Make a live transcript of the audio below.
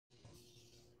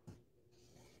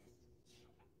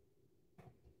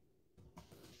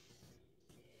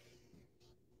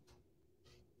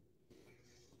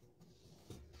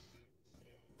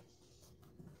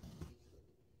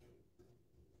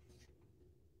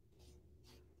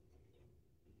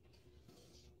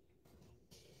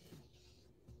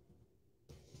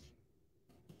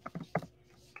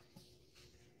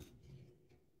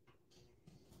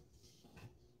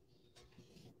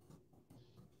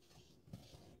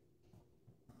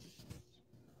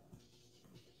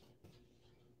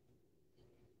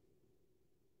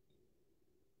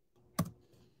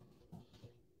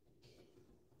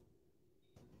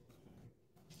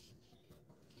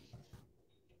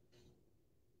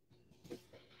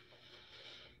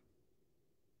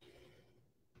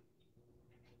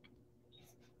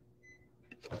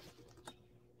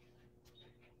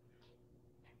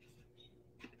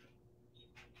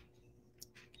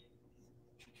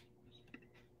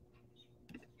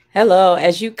Hello,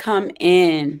 as you come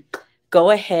in, go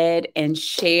ahead and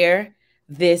share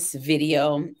this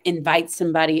video. Invite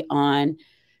somebody on.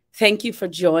 Thank you for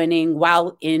joining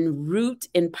while in Root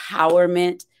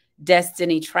Empowerment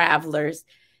Destiny Travelers.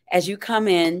 As you come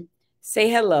in, say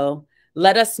hello.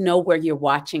 Let us know where you're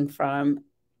watching from.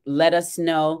 Let us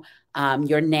know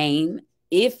your name.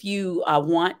 If you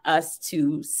want us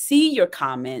to see your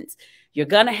comments, you're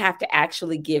going to have to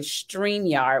actually give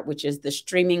StreamYard, which is the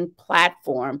streaming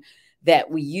platform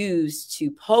that we use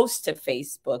to post to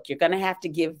Facebook. You're going to have to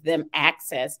give them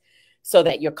access so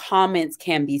that your comments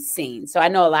can be seen. So I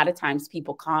know a lot of times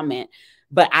people comment,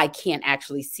 but I can't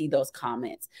actually see those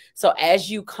comments. So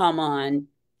as you come on,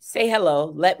 say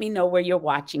hello. Let me know where you're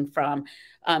watching from.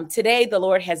 Today, the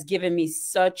Lord has given me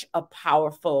such a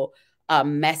powerful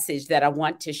message that I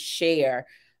want to share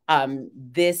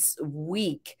this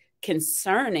week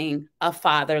concerning a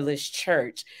fatherless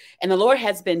church. And the Lord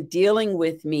has been dealing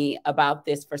with me about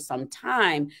this for some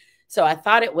time. So I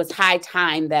thought it was high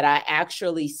time that I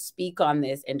actually speak on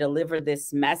this and deliver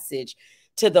this message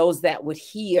to those that would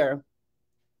hear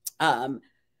the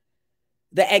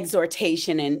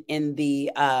exhortation and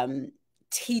the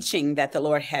teaching that the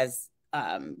Lord has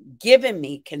given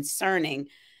me concerning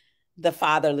the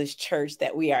fatherless church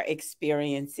that we are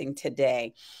experiencing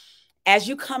today. As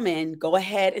you come in, go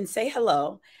ahead and say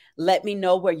hello. Let me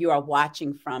know where you are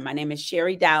watching from. My name is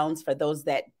Sherry Downs, for those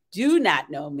that do not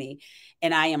know me,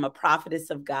 and I am a prophetess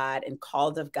of God and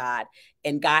called of God,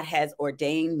 and God has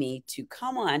ordained me to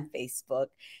come on Facebook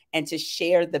and to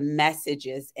share the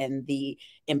messages and the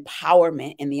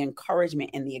empowerment and the encouragement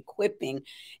and the equipping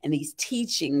and these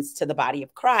teachings to the body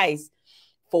of Christ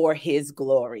for his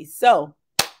glory. So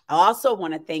I also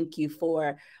want to thank you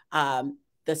for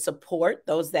the support,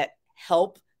 those that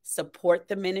help support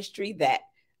the ministry, that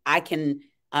I can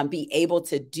be able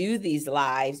to do these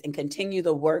lives and continue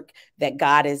the work that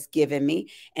God has given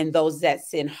me, and those that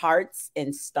send hearts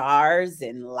and stars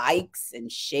and likes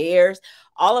and shares,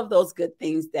 all of those good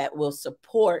things that will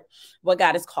support what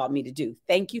God has called me to do.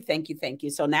 Thank you, thank you, thank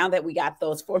you. So now that we got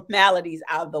those formalities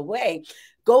out of the way,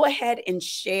 go ahead and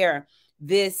share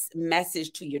this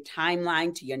message to your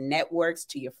timeline, to your networks,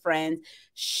 to your friends.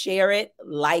 Share it,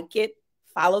 like it,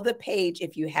 follow the page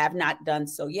if you have not done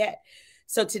so yet.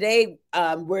 So today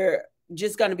we're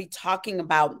just going to be talking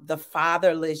about the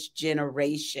fatherless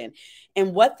generation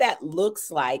and what that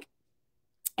looks like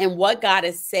and what God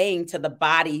is saying to the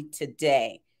body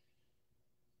today.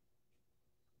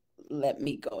 Let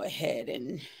me go ahead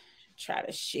and try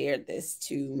to share this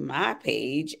to my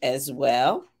page as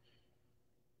well.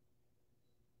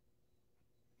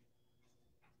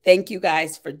 Thank you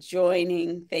guys for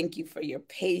joining. Thank you for your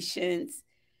patience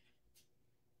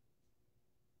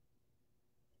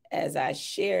as I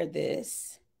share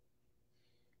this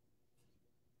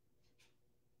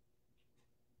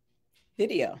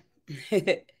video,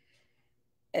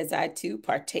 as I too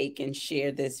partake and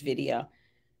share this video.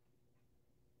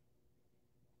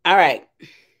 All right.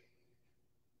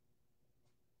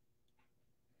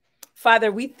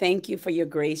 Father, we thank you for your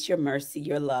grace, your mercy,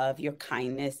 your love, your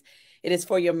kindness. It is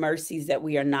for your mercies that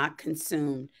we are not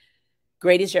consumed.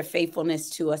 Great is your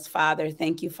faithfulness to us, Father.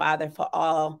 Thank you, Father, for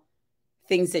all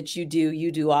things that you do.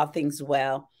 You do all things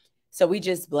well. So we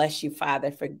just bless you, Father,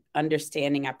 for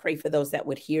understanding. I pray for those that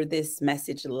would hear this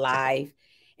message live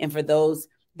and for those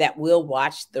that will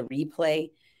watch the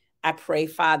replay. I pray,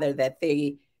 Father, that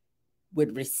they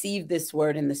would receive this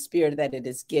word in the spirit that it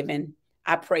is given.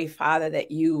 I pray, Father, that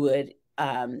you would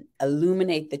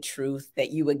illuminate the truth, that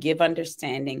you would give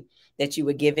understanding, that you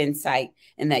would give insight,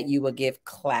 and that you would give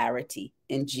clarity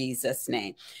in Jesus'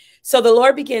 name. So the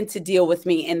Lord began to deal with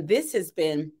me, and this has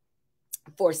been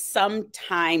for some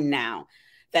time now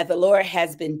that the Lord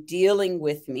has been dealing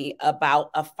with me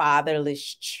about a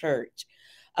fatherless church,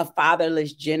 a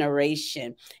fatherless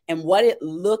generation, and what it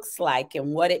looks like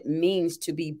and what it means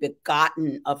to be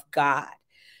begotten of God.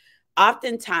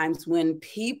 Oftentimes, when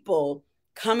people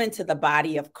come into the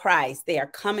body of Christ, they are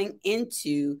coming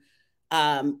into,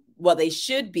 they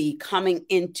should be coming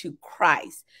into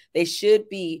Christ. They should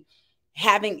be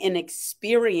having an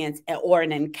experience or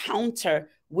an encounter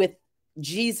with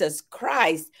Jesus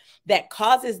Christ that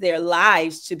causes their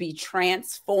lives to be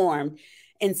transformed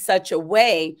in such a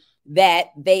way that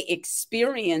they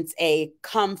experience a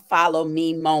come follow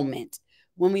me moment.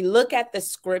 When we look at the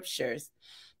scriptures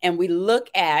and we look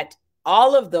at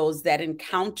all of those that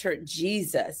encountered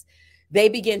Jesus, they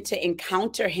begin to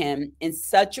encounter him in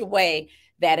such a way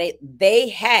that they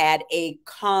had a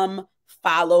come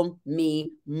follow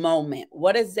me moment.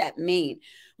 What does that mean?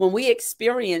 When we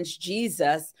experience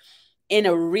Jesus in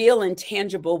a real and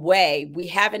tangible way. We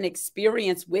have an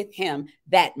experience with him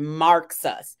that marks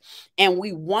us, and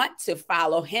we want to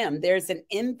follow him. There's an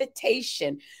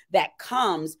invitation that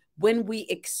comes when we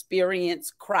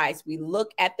experience Christ. We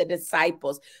look at the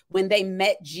disciples when they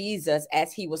met Jesus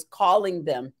as he was calling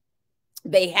them.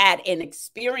 They had an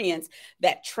experience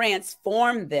that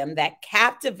transformed them, that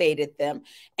captivated them,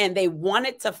 and they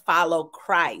wanted to follow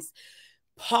Christ.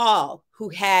 Paul, who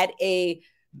had a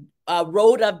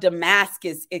road of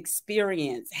Damascus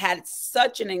experience, had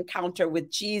such an encounter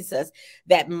with Jesus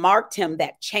that marked him,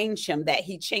 that changed him, that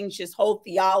he changed his whole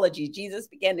theology. Jesus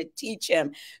began to teach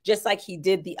him just like he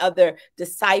did the other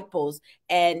disciples,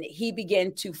 and he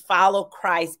began to follow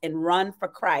Christ and run for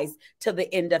Christ to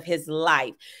the end of his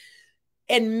life.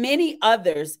 And many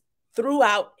others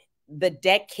throughout the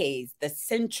decades, the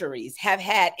centuries, have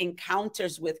had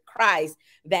encounters with Christ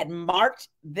that marked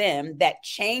them, that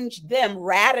changed them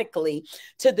radically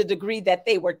to the degree that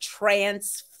they were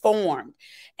transformed.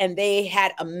 And they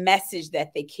had a message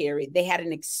that they carried. They had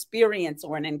an experience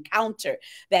or an encounter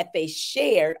that they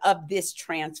shared of this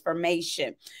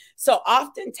transformation. So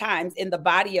oftentimes in the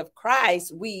body of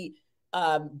Christ, we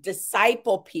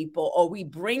disciple people, or we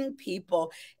bring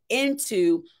people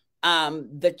into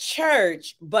the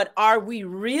church, but are we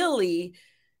really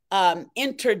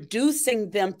introducing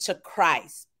them to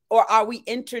Christ? Or are we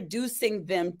introducing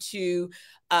them to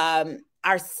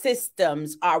our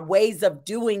systems, our ways of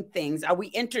doing things? Are we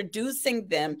introducing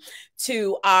them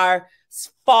to our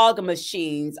fog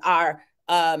machines, our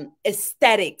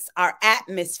aesthetics, our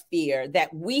atmosphere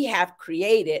that we have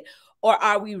created? Or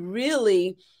are we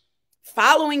really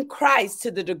following Christ to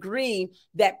the degree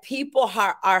that people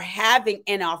are having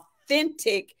an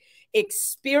authentic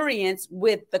experience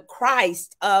with the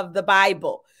Christ of the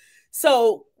Bible?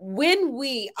 So when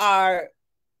we are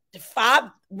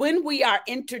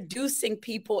introducing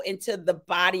people into the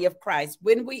body of Christ,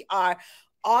 when we are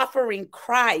offering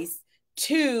Christ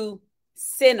to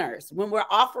sinners, when we're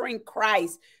offering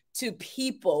Christ to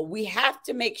people, we have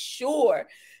to make sure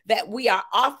that we are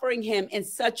offering him in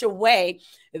such a way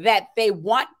that they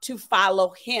want to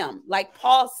follow him. Like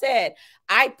Paul said,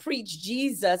 I preach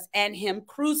Jesus and him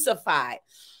crucified.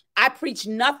 I preach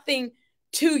nothing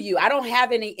to you. I don't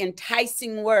have any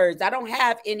enticing words. I don't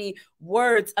have any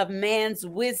words of man's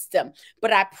wisdom,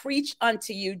 but I preach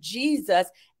unto you Jesus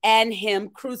and him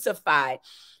crucified.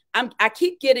 I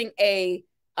keep getting a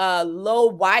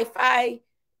low Wi-Fi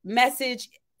message.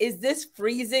 Is this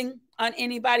freezing on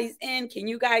anybody's end? Can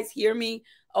you guys hear me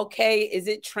okay? Is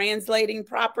it translating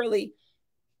properly?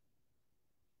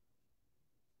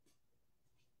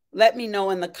 Let me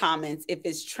know in the comments if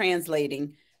it's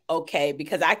translating okay,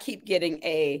 because I keep getting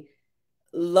a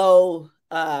low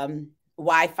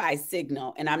Wi-Fi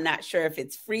signal, and I'm not sure if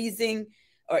it's freezing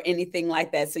or anything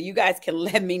like that. So you guys can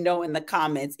let me know in the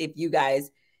comments if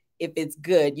it's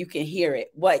good, you can hear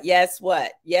it. What? Yes,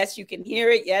 what? Yes, you can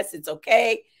hear it. Yes, it's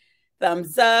okay.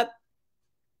 Thumbs up.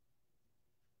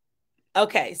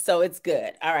 Okay, so it's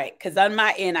good. All right, because on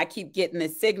my end, I keep getting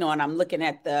this signal and I'm looking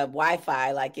at the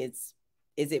Wi-Fi like is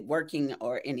it working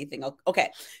or anything? Okay,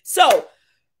 so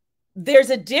there's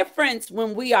a difference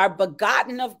when we are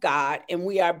begotten of God and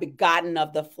we are begotten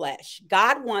of the flesh.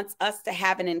 God wants us to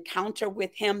have an encounter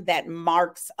with him that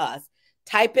marks us.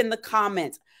 Type in the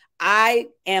comments, I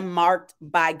am marked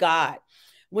by God.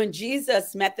 When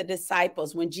Jesus met the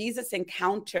disciples, when Jesus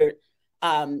encountered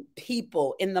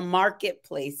people in the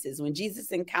marketplaces, when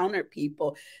Jesus encountered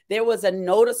people, there was a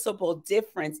noticeable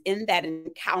difference in that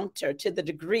encounter to the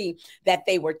degree that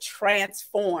they were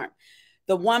transformed.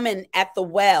 The woman at the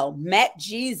well met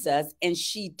Jesus and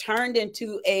she turned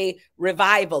into a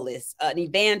revivalist, an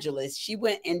evangelist. She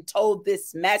went and told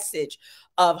this message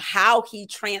of how he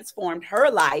transformed her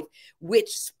life, which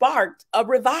sparked a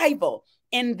revival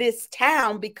in this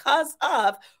town because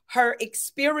of her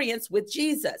experience with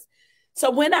Jesus. So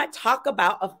when I talk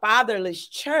about a fatherless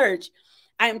church,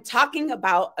 I am talking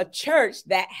about a church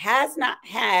that has not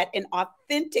had an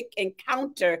authentic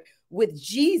encounter with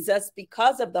Jesus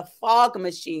because of the fog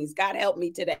machines. God help me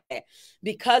today.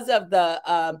 Because of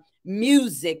the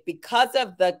music, because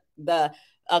of the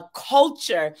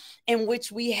culture in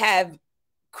which we have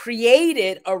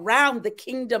created around the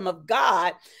kingdom of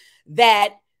God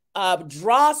that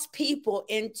draws people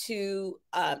into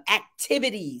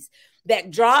activities,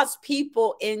 that draws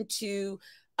people into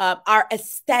our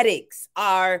aesthetics,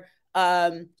 our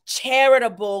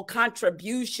charitable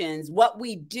contributions, what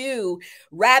we do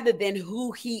rather than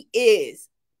who he is.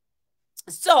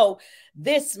 So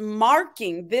this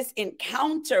marking, this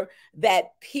encounter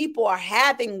that people are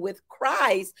having with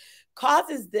Christ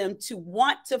causes them to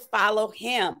want to follow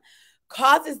him,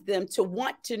 causes them to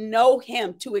want to know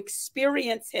him, to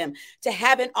experience him, to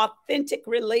have an authentic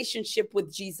relationship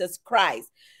with Jesus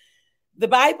Christ. The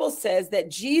Bible says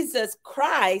that Jesus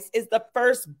Christ is the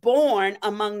firstborn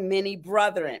among many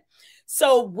brethren.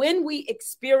 So when we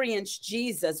experience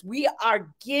Jesus, we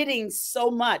are getting so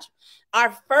much.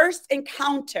 Our first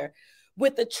encounter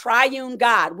with the triune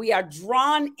God, we are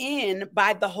drawn in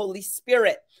by the Holy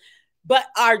Spirit. But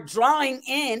our drawing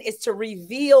in is to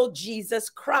reveal Jesus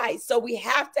Christ. So we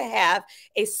have to have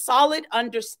a solid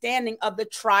understanding of the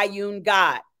triune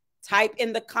God. Type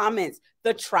in the comments,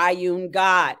 the triune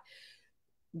God.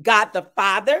 God the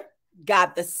Father,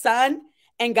 God the Son,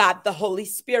 and God the Holy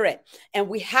Spirit. And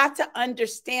we have to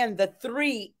understand the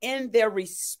three in their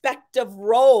respective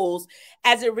roles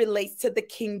as it relates to the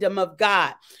kingdom of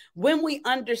God. When we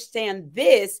understand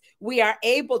this, we are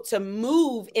able to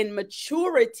move in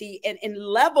maturity and in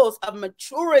levels of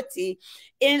maturity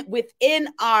within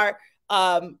our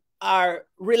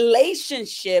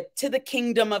relationship to the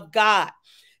kingdom of God.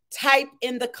 Type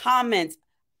in the comments,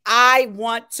 I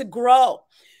want to grow.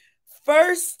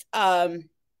 First,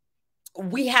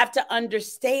 we have to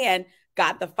understand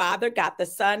God the Father, God the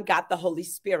Son, God the Holy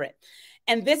Spirit.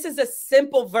 And this is a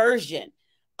simple version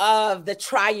of the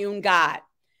triune God.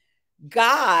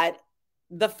 God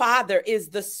the Father is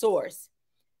the source.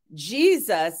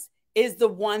 Jesus is the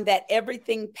one that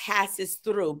everything passes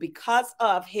through because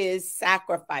of his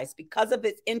sacrifice, because of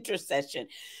his intercession,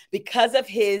 because of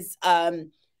his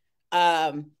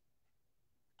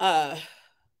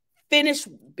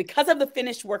because of the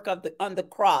finished work on the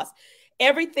cross.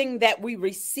 Everything that we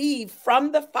receive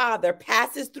from the Father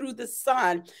passes through the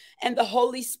Son, and the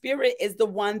Holy Spirit is the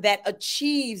one that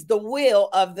achieves the will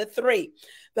of the three.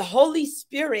 The Holy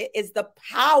Spirit is the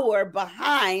power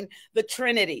behind the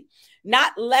Trinity,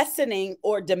 not lessening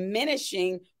or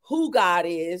diminishing who God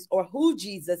is or who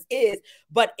Jesus is,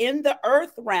 but in the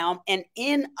earth realm and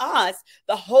in us,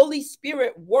 the Holy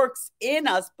Spirit works in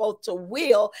us both to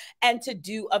will and to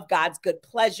do of God's good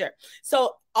pleasure.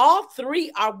 So all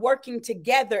three are working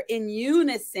together in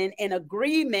unison, in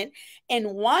agreement,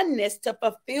 in oneness to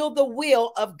fulfill the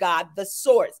will of God, the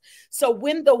source. So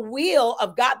when the will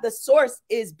of God, the source,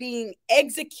 is being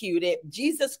executed,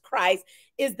 Jesus Christ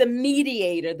is the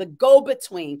mediator, the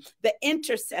go-between, the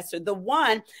intercessor, the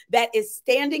one that is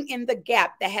standing in the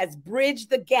gap, that has bridged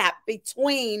the gap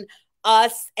between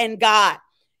us and God.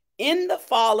 In the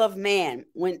fall of man,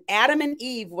 when Adam and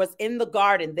Eve was in the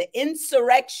garden, the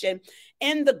insurrection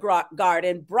in the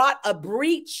garden brought a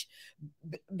breach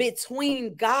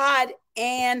between God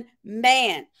and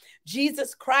man.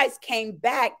 Jesus Christ came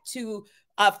back to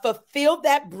fulfill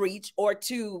that breach, or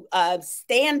to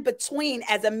stand between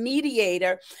as a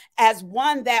mediator, as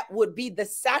one that would be the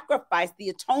sacrifice, the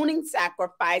atoning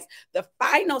sacrifice, the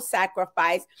final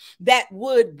sacrifice that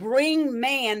would bring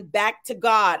man back to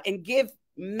God and give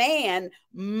man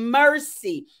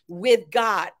mercy with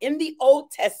God. In the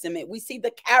Old Testament, we see the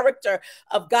character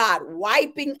of God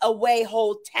wiping away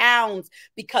whole towns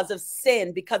because of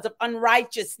sin, because of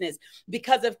unrighteousness,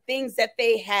 because of things that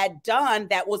they had done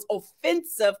that was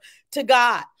offensive to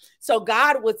God. So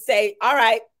God would say, all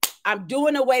right, I'm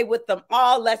doing away with them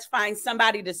all. Let's find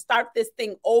somebody to start this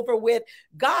thing over with.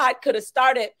 God could have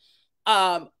started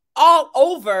all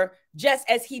over just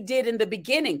as he did in the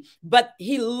beginning, but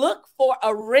he looked for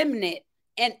a remnant.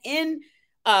 And in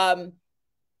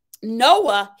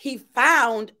Noah, he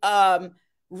found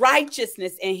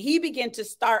righteousness, and he began to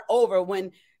start over.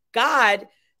 When God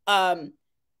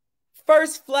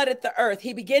first flooded the earth,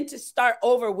 he began to start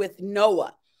over with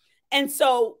Noah. And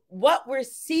so what we're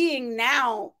seeing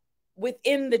now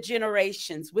within the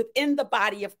generations, within the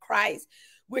body of Christ,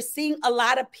 we're seeing a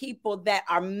lot of people that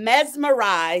are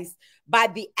mesmerized by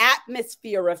the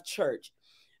atmosphere of church,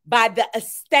 by the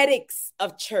aesthetics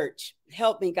of church.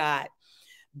 Help me, God.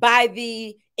 By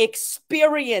the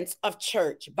experience of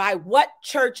church, by what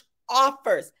church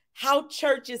offers, how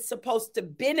church is supposed to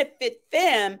benefit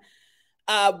them,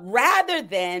 rather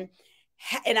than,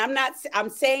 and I'm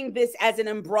saying this as an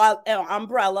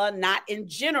umbrella, not in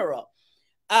general,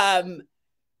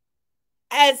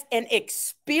 as an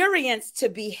experience to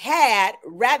be had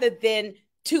rather than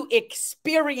to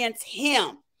experience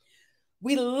him.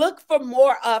 We look for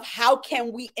more of how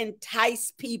can we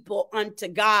entice people unto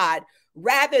God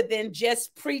rather than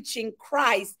just preaching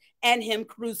Christ and him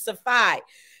crucified.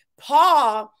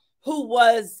 Paul, who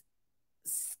was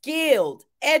skilled,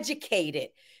 educated,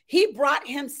 he brought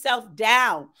himself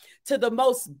down to the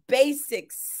most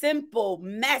basic, simple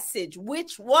message,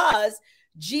 which was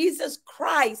Jesus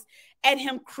Christ and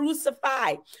him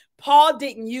crucified. Paul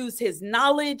didn't use his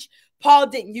knowledge. Paul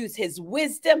didn't use his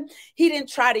wisdom. He didn't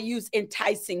try to use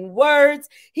enticing words.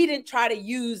 He didn't try to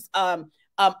use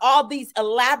all these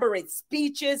elaborate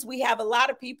speeches. We have a lot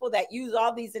of people that use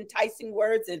all these enticing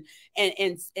words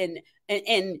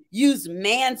and use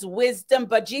man's wisdom.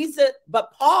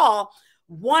 But Paul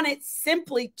wanted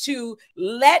simply to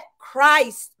let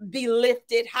Christ be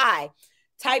lifted high.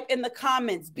 Type in the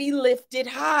comments, be lifted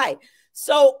high.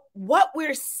 So what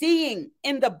we're seeing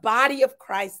in the body of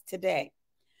Christ today,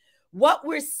 what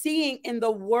we're seeing in the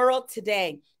world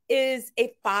today is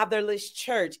a fatherless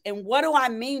church. And what do I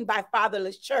mean by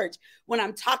fatherless church when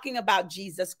I'm talking about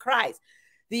Jesus Christ?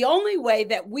 The only way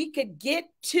that we could get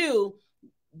to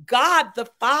God the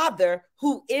Father,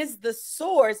 who is the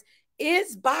source,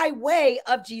 is by way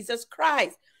of Jesus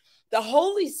Christ. The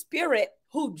Holy Spirit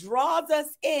who draws us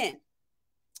in,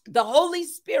 the Holy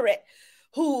Spirit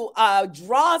who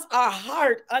draws our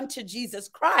heart unto Jesus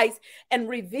Christ and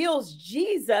reveals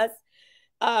Jesus,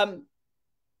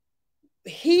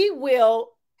 he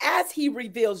will, as he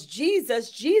reveals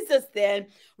Jesus, Jesus then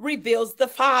reveals the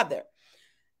Father.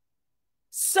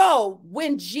 So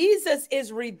when Jesus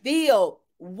is revealed,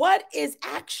 what is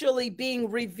actually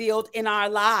being revealed in our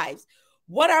lives?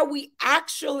 What are we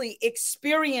actually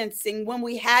experiencing when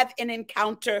we have an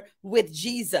encounter with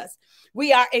Jesus?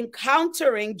 We are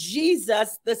encountering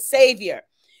Jesus, the Savior,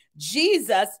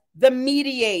 Jesus, the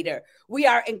mediator. We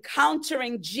are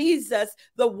encountering Jesus,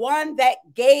 the one that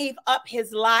gave up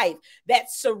his life,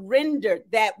 that surrendered,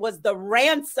 that was the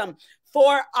ransom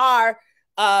for our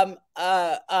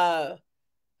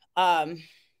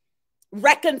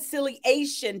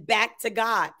reconciliation back to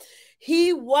God.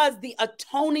 He was the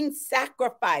atoning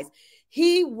sacrifice.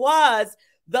 He was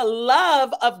the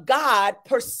love of God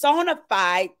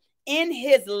personified in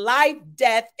his life,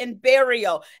 death, and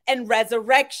burial and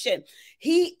resurrection.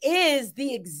 He is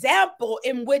the example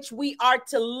in which we are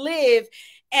to live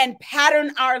and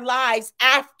pattern our lives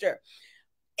after.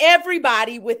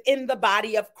 Everybody within the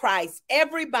body of Christ,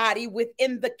 everybody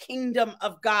within the kingdom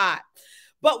of God.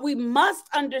 But we must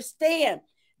understand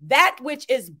that which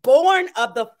is born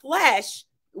of the flesh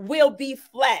will be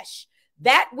flesh.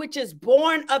 That which is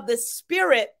born of the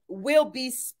spirit will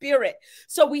be spirit.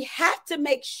 So we have to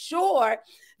make sure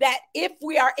that if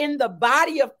we are in the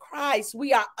body of Christ,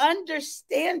 we are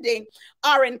understanding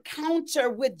our encounter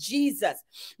with Jesus.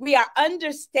 We are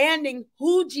understanding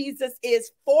who Jesus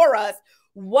is for us,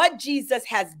 what Jesus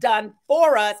has done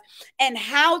for us, and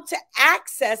how to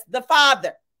access the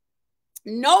Father.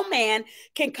 No man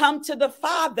can come to the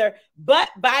Father but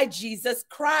by Jesus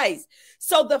Christ.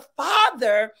 So the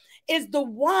Father is the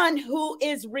one who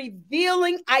is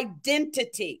revealing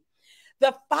identity.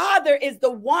 The Father is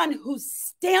the one who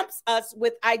stamps us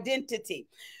with identity.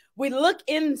 We look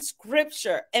in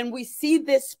Scripture and we see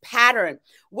this pattern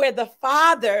where the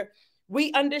Father,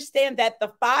 we understand that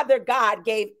the Father God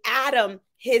gave Adam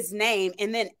his name.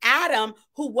 And then Adam,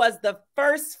 who was the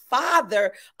first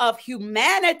father of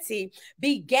humanity,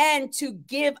 began to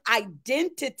give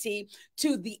identity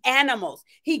to the animals.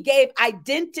 He gave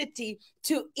identity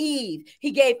to Eve. He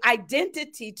gave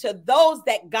identity to those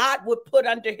that God would put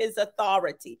under his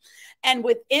authority. And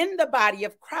within the body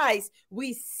of Christ,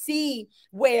 we see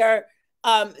where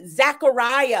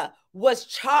Zechariah was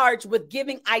charged with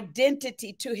giving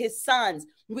identity to his sons.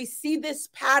 We see this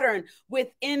pattern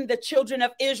within the children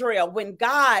of Israel. When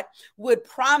God would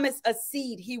promise a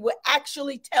seed, he would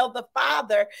actually tell the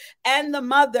father and the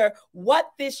mother what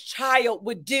this child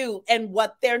would do and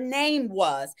what their name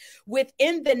was.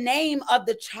 Within the name of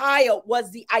the child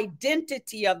was the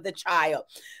identity of the child.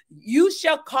 You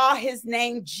shall call his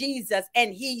name Jesus,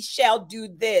 and he shall do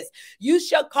this. You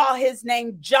shall call his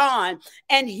name John,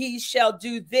 and he shall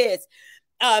do this.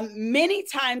 Many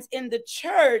times in the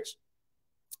church,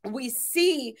 we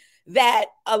see that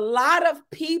a lot of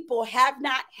people have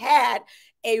not had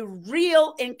a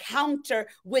real encounter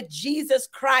with Jesus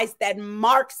Christ that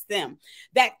marks them,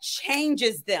 that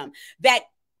changes them, that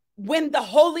when the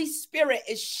Holy Spirit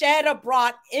is shed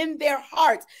abroad in their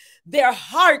hearts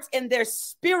and their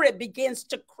spirit begins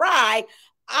to cry,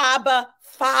 Abba,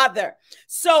 Father.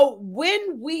 So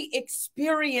when we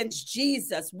experience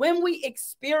Jesus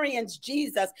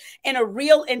in a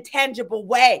real intangible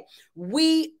way,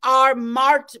 we are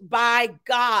marked by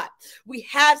God. We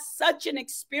have such an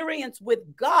experience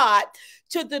with God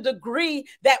to the degree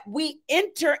that we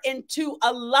enter into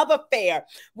a love affair.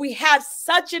 We have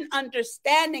such an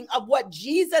understanding of what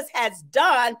Jesus has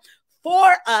done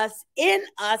for us, in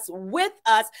us, with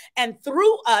us, and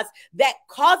through us that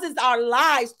causes our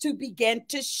lives to begin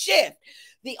to shift.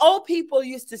 The old people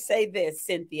used to say this,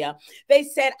 Cynthia. They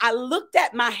said, I looked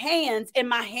at my hands and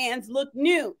my hands looked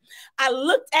new. I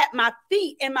looked at my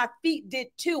feet and my feet did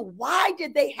too. Why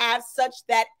did they have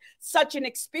such an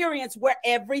experience where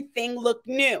everything looked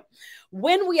new?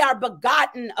 When we are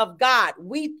begotten of God,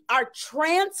 we are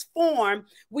transformed,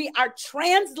 we are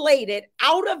translated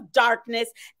out of darkness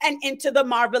and into the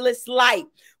marvelous light.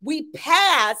 We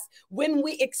pass when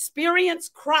we experience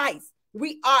Christ.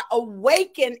 We are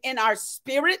awakened in our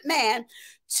spirit man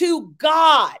to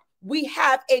God. We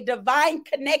have a divine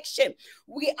connection.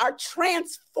 We are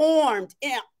transformed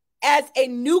as a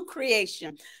new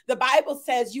creation. The Bible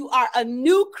says you are a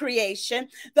new creation.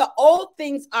 The old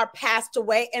things are passed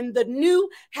away and the new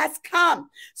has come.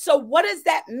 So what does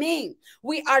that mean?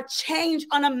 We are changed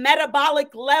on a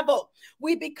metabolic level.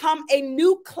 We become a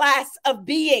new class of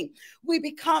being. We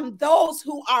become those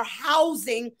who are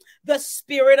housing the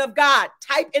Spirit of God.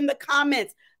 Type in the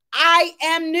comments, I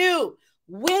am new.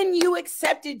 When you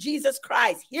accepted Jesus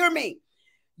Christ, hear me,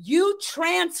 you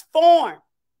transformed.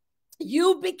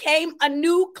 You became a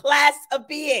new class of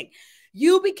being.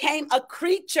 You became a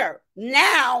creature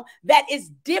now that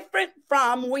is different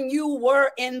from when you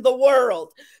were in the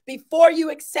world. Before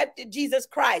you accepted Jesus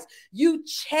Christ, you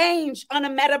changed on a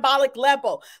metabolic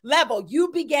level.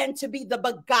 You began to be the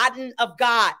begotten of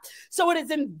God. So it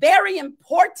is very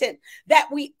important that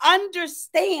we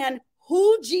understand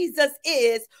who Jesus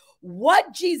is,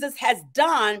 what Jesus has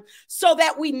done, so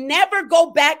that we never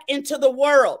go back into the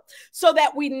world, so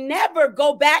that we never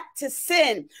go back to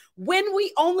sin. When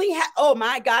we only have, oh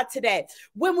my God, today,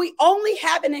 when we only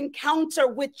have an encounter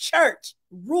with church,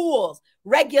 rules,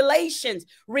 regulations,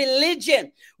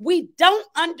 religion, we don't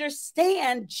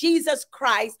understand Jesus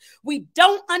Christ. We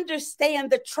don't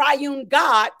understand the triune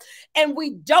God, and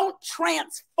we don't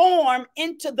transform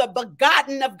into the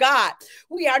begotten of God.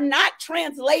 We are not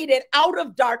translated out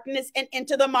of darkness and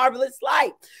into the marvelous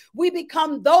light. We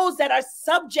become those that are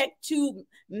subject to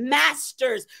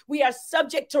masters. We are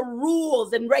subject to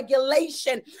rules and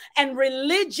regulation and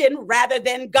religion rather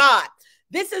than God.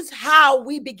 This is how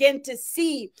we begin to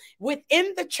see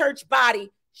within the church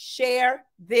body. Share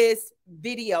this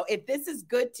video. If this is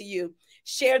good to you,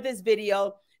 share this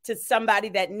video to somebody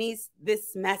that needs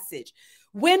this message.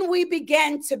 When we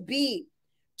begin to be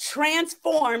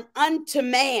transformed unto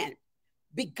man,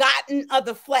 begotten of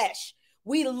the flesh,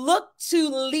 we look to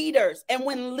leaders. And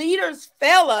when leaders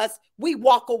fail us, we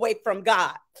walk away from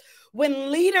God. When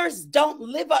leaders don't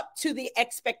live up to the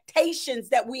expectations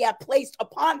that we have placed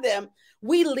upon them,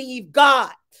 we leave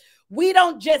God. We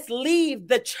don't just leave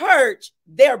the church,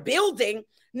 their building.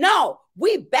 No,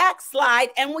 we backslide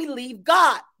and we leave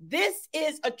God. This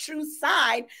is a true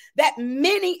sign that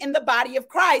many in the body of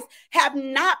Christ have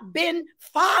not been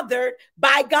fathered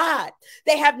by God.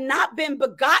 They have not been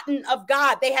begotten of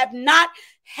God. They have not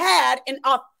had an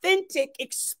authentic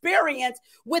experience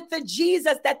with the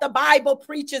Jesus that the Bible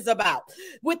preaches about,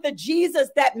 with the Jesus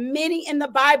that many in the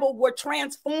Bible were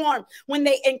transformed when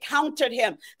they encountered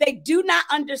him. They do not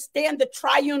understand the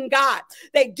triune God.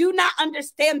 They do not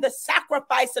understand the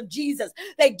sacrifice of Jesus.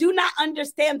 They do not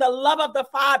understand the love of the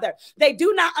Father. They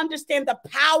do not understand the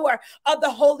power of the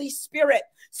Holy Spirit.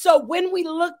 So when we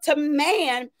look to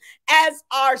man as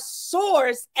our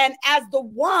source and as the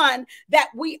one that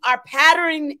we are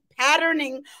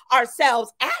patterning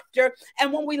ourselves after,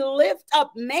 and when we lift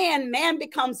up man, man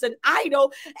becomes an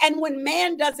idol. And when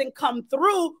man doesn't come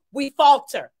through, we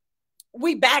falter,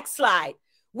 we backslide,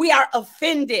 we are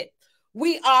offended,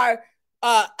 we are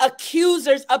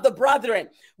accusers of the brethren,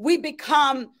 we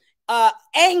become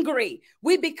angry.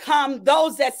 We become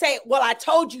those that say, well, I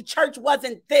told you church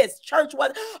wasn't this, church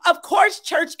was. Of course,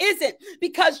 church isn't,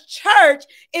 because church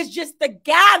is just the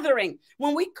gathering.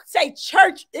 When we say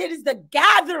church, it is the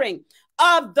gathering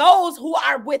of those who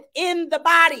are within the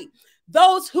body,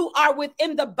 those who are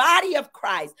within the body of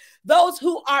Christ, those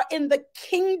who are in the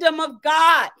kingdom of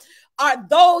God, are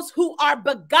those who are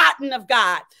begotten of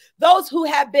God, those who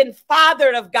have been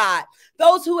fathered of God,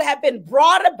 those who have been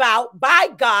brought about by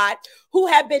God, who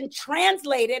have been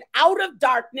translated out of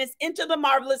darkness into the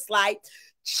marvelous light,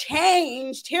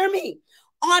 changed, hear me,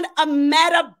 on a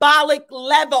metabolic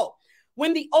level.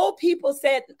 When the old people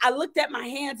said, I looked at my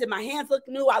hands and my hands looked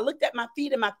new, I looked at my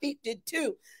feet and my feet did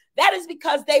too, that is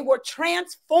because they were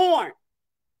transformed.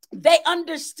 They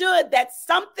understood that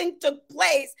something took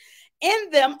place in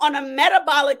them on a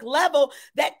metabolic level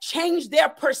that changed their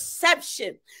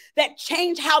perception, that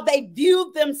changed how they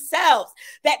viewed themselves,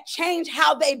 that changed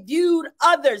how they viewed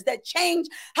others, that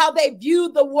changed how they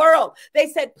viewed the world. They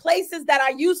said, places that I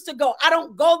used to go, I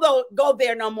don't go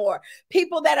there no more.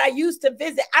 People that I used to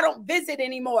visit, I don't visit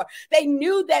anymore. They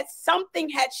knew that something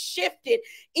had shifted,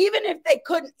 even if they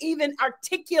couldn't even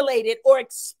articulate it or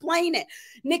explain it.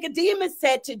 Nicodemus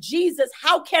said to Jesus,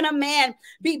 how can a man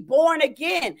be born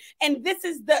again? And this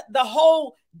is the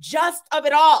whole gist of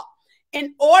it all.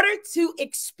 In order to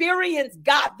experience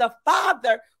God the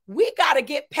Father, we got to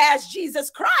get past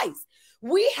Jesus Christ.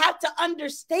 We have to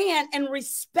understand and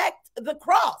respect the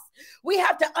cross. We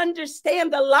have to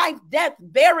understand the life, death,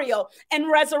 burial,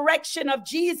 and resurrection of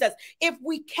Jesus. If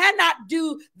we cannot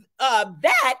do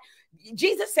that,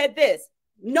 Jesus said this,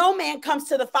 no man comes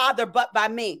to the Father but by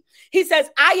me. He says,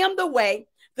 I am the way,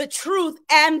 the truth,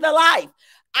 and the life.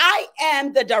 I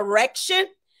am the direction.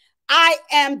 I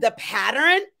am the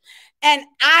pattern. And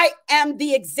I am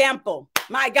the example.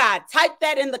 My God, type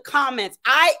that in the comments.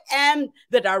 I am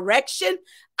the direction.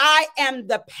 I am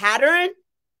the pattern.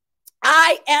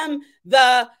 I am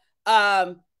the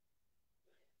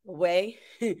way,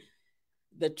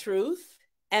 the truth,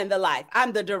 and the life.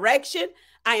 I'm the direction.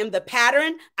 I am the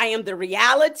pattern. I am the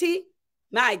reality.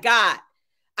 My God,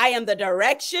 I am the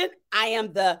direction. I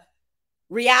am the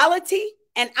reality.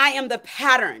 And I am the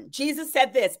pattern. Jesus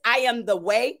said this, I am the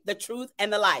way, the truth,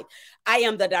 and the life. I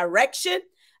am the direction.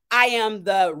 I am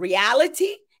the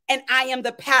reality. And I am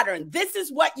the pattern. This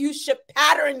is what you should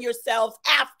pattern yourselves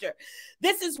after.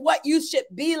 This is what you should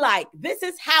be like. This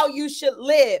is how you should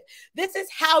live. This is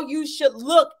how you should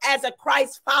look as a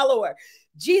Christ follower.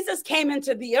 Jesus came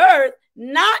into the earth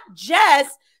not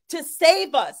just to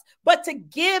save us, but to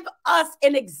give us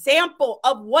an example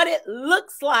of what it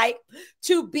looks like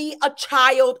to be a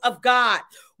child of God,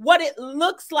 what it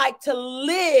looks like to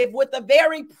live with the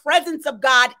very presence of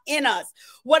God in us,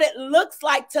 what it looks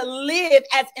like to live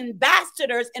as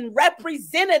ambassadors and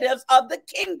representatives of the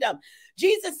kingdom.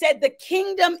 Jesus said, the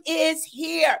kingdom is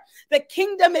here. The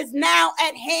kingdom is now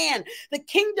at hand. The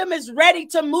kingdom is ready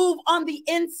to move on the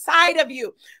inside of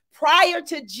you. Prior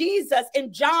to Jesus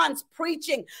and John's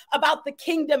preaching about the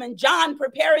kingdom and John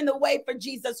preparing the way for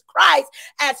Jesus Christ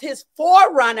as his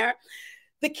forerunner,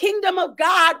 the kingdom of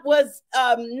God was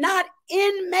not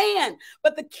in man,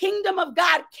 but the kingdom of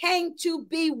God came to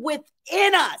be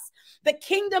within us. The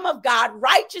kingdom of God,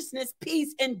 righteousness,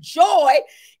 peace, and joy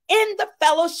in the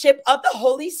fellowship of the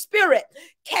Holy Spirit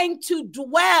came to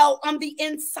dwell on the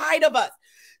inside of us.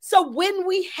 So when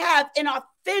we have an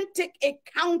authentic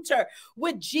encounter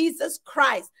with Jesus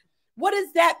Christ, what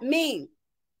does that mean?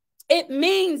 It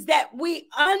means that we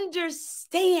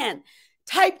understand.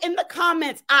 Type in the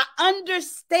comments, I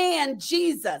understand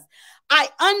Jesus. I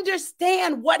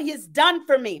understand what he has done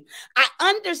for me. I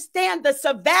understand the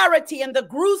severity and the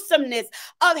gruesomeness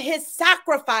of his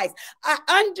sacrifice. I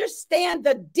understand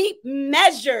the deep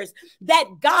measures that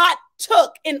God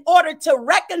took in order to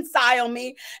reconcile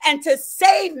me and to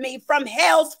save me from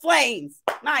hell's flames.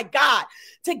 My God,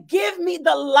 to give me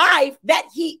the life that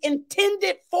he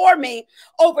intended for me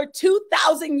over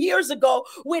 2,000 years ago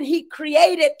when he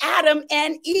created Adam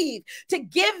and Eve. To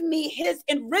give me his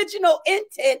original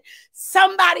intent,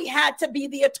 somebody had to be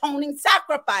the atoning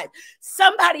sacrifice.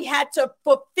 Somebody had to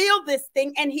fulfill this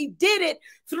thing, and he did it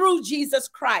through Jesus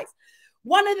Christ.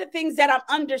 One of the things that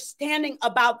I'm understanding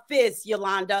about this,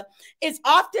 Yolanda, is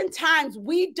oftentimes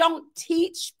we don't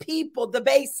teach people the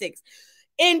basics.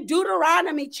 In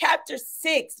Deuteronomy chapter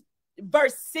 6,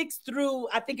 verse 6 through,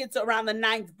 I think it's around the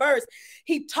 9th verse,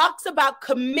 he talks about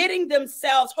committing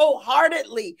themselves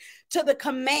wholeheartedly to the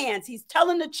commands. He's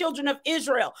telling the children of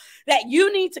Israel that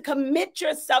you need to commit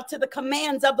yourself to the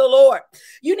commands of the Lord.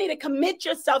 You need to commit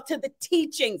yourself to the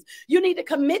teachings. You need to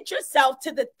commit yourself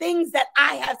to the things that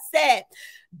I have said.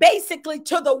 Basically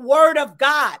to the word of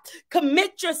God.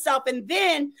 Commit yourself. And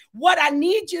then what I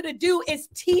need you to do is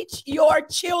teach your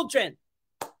children.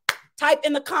 Type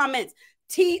in the comments,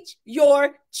 teach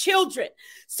your children.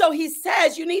 So he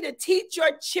says you need to teach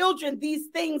your children these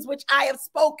things which I have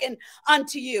spoken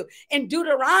unto you. In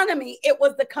Deuteronomy, it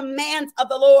was the commands of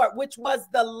the Lord, which was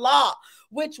the law,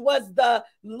 which was the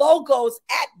logos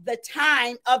at the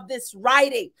time of this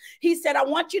writing. He said, I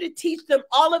want you to teach them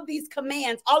all of these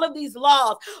commands, all of these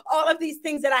laws, all of these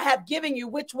things that I have given you,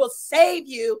 which will save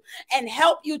you and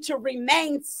help you to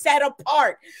remain set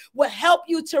apart, will help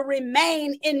you to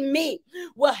remain in me,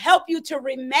 will help you to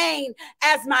remain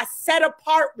as my set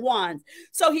apart ones.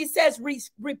 So he says,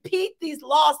 repeat these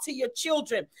laws to your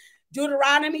children.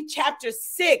 Deuteronomy chapter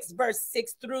 6, verse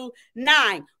 6 through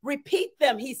 9. Repeat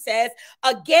them, he says,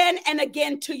 again and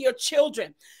again to your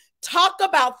children. Talk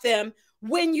about them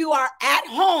when you are at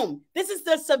home. This is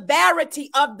the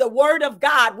severity of the word of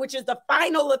God, which is the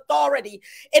final authority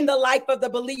in the life of the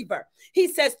believer. He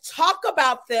says, talk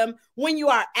about them when you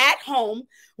are at home,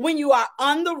 when you are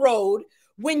on the road,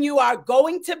 when you are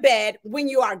going to bed, when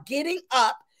you are getting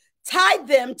up. Tie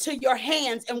them to your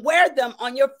hands and wear them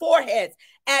on your foreheads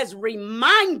as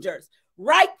reminders.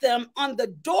 Write them on the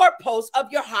doorposts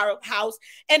of your house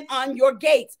and on your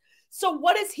gates. So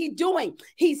what is he doing?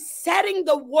 He's setting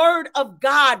the word of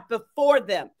God before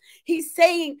them. He's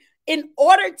saying, in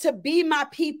order to be my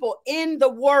people in the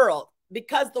world,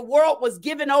 because the world was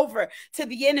given over to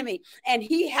the enemy and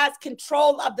he has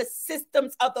control of the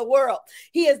systems of the world.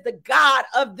 He is the God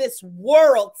of this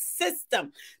world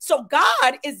system. So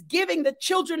God is giving the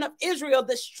children of Israel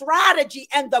the strategy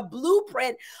and the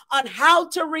blueprint on how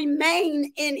to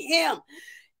remain in him.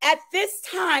 At this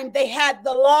time, they had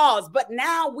the laws, but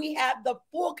now we have the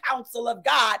full counsel of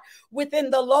God within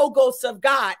the logos of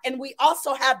God. And we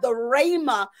also have the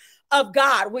rhema of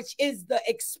God, which is the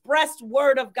expressed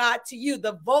word of God to you,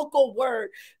 the vocal word,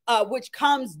 which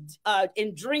comes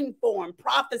in dream form,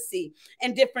 prophecy,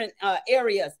 and different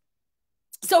areas.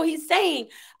 So he's saying,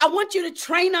 I want you to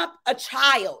train up a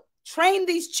child, train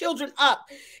these children up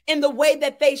in the way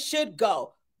that they should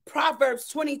go.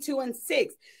 Proverbs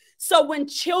 22:6. So when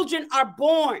children are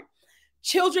born,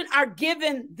 children are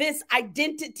given this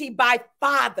identity by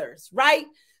fathers, right?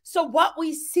 So what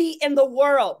we see in the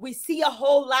world, we see a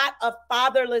whole lot of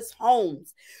fatherless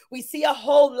homes. We see a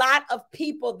whole lot of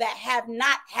people that have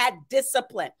not had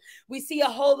discipline. We see a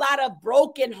whole lot of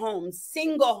broken homes,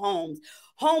 single homes,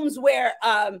 homes where,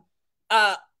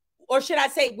 or should I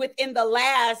say within the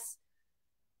last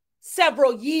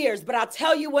several years, but I'll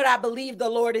tell you what I believe the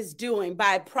Lord is doing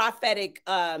by prophetic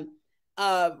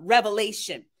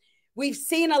revelation. We've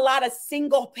seen a lot of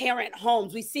single parent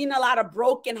homes. We've seen a lot of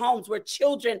broken homes where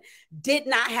children did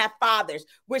not have fathers.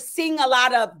 We're seeing a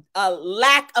lot of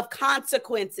lack of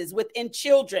consequences within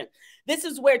children. This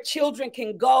is where children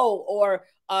can go, or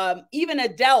even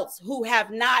adults who have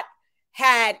not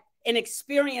had an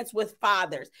experience with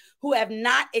fathers, who have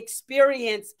not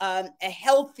experienced a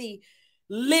healthy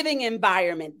living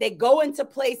environment. They go into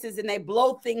places and they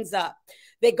blow things up.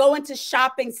 They go into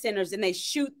shopping centers and they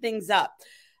shoot things up.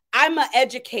 I'm an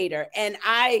educator, and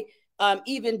I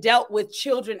even dealt with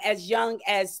children as young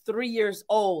as 3 years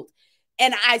old.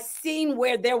 And I seen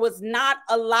where there was not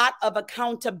a lot of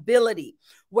accountability,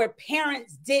 where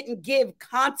parents didn't give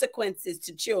consequences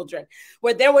to children,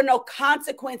 where there were no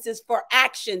consequences for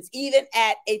actions, even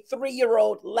at a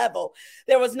 3-year-old level.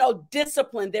 There was no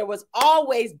discipline. There was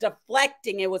always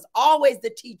deflecting. It was always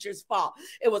the teacher's fault.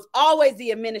 It was always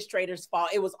the administrator's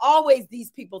fault. It was always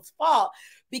these people's fault,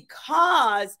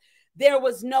 because there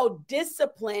was no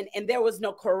discipline and there was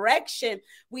no correction.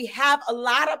 We have a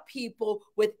lot of people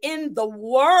within the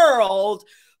world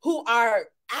who are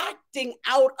acting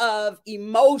out of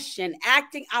emotion,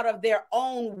 acting out of their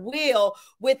own will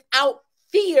without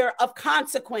fear of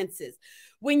consequences.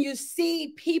 When you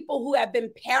see people who have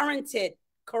been parented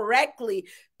correctly,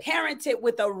 parented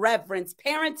with a reverence,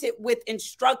 parented with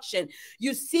instruction,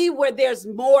 you see where there's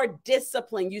more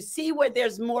discipline, you see where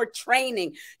there's more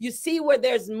training, you see where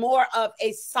there's more of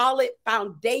a solid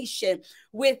foundation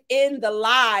within the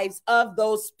lives of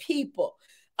those people.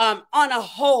 On a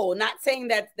whole, not saying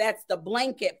that that's the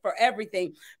blanket for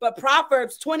everything, but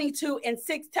Proverbs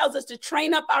 22:6 tells us to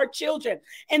train up our children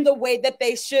in the way that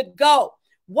they should go.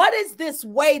 What is this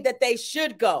way that they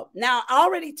should go? Now, I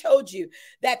already told you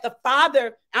that the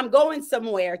father, I'm going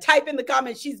somewhere. Type in the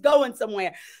comments, she's going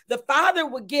somewhere. The father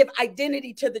would give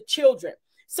identity to the children.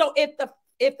 So if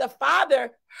the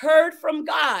father heard from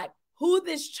God who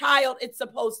this child is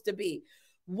supposed to be,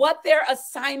 what their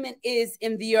assignment is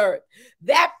in the earth,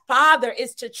 that father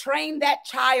is to train that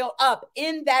child up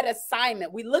in that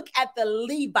assignment. We look at the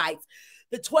Levites,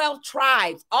 the 12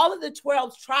 tribes. All of the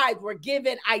 12 tribes were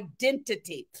given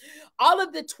identity. All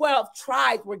of the 12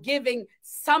 tribes were given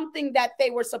something that they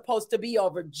were supposed to be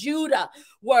over. Judah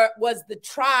was the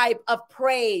tribe of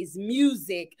praise,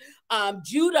 music.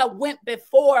 Judah went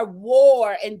before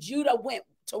war, and Judah went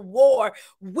to war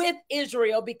with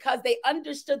Israel because they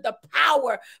understood the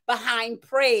power behind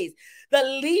praise.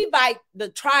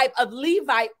 The tribe of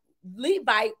Levite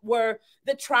were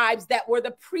the tribes that were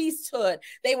the priesthood.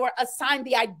 They were assigned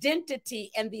the identity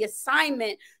and the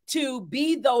assignment to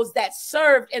be those that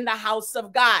served in the house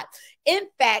of God. In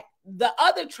fact, the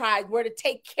other tribes were to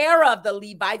take care of the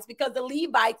Levites, because the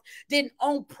Levites didn't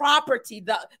own property.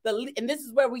 And this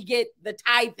is where we get the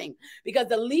tithing, because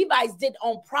the Levites didn't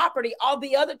own property. All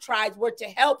the other tribes were to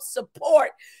help support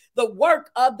the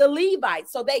work of the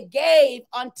Levites. So they gave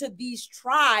unto these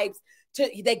tribes,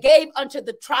 they gave unto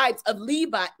the tribes of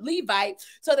Levi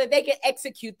so that they could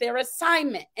execute their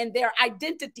assignment and their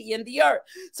identity in the earth.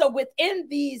 So within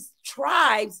these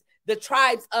tribes, the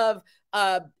tribes of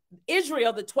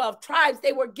Israel, the 12 tribes,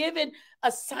 they were given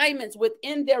assignments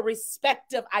within their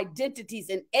respective identities,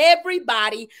 and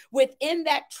everybody within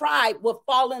that tribe would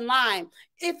fall in line.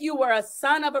 If you were a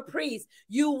son of a priest,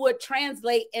 you would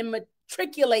translate and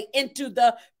matriculate into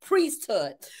the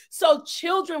priesthood. So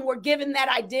children were given that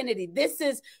identity. This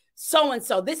is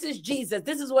so-and-so. This is Jesus.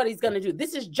 This is what he's going to do.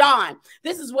 This is John.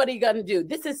 This is what he's going to do.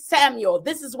 This is Samuel.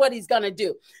 This is what he's going to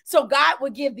do. So God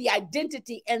would give the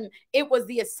identity, and it was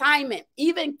the assignment.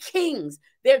 Even kings,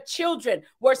 their children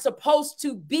were supposed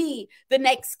to be the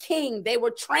next king. They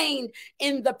were trained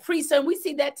in the priesthood. And we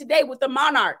see that today with the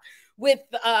monarch, with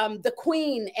the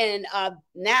queen, and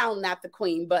now not the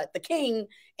queen, but the king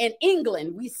in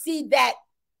England. We see that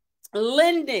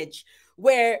lineage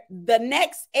where the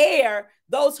next heir,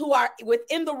 those who are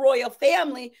within the royal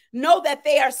family, know that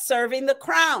they are serving the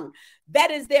crown.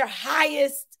 That is their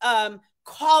highest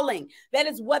calling. That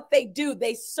is what they do.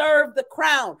 They serve the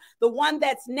crown. The one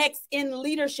that's next in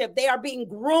leadership, they are being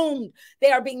groomed.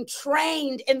 They are being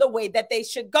trained in the way that they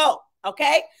should go.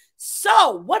 Okay.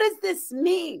 So what does this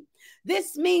mean?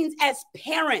 This means, as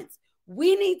parents,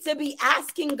 we need to be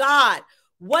asking God,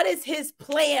 what is his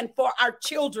plan for our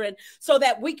children, so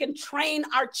that we can train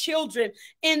our children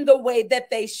in the way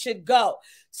that they should go.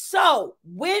 So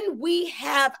when we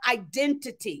have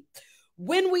identity,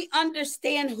 when we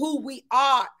understand who we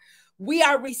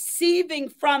are receiving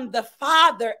from the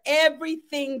Father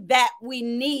everything that we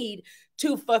need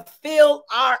to fulfill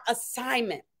our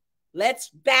assignment.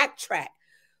 Let's backtrack.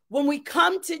 When we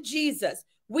come to Jesus,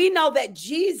 we know that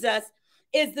Jesus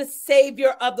is the Savior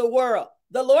of the world.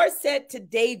 The Lord said to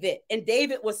David, and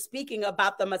David was speaking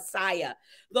about the Messiah.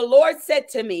 The Lord said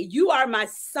to me, "You are my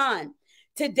son.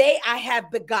 Today I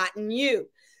have begotten you."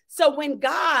 So when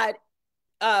God,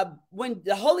 when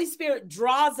the Holy Spirit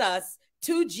draws us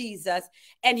to Jesus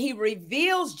and he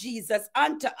reveals Jesus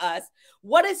unto us,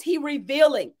 what is he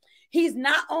revealing? He's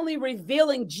not only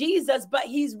revealing Jesus, but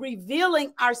he's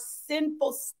revealing our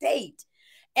sinful state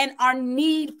and our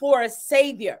need for a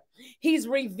savior. He's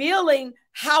revealing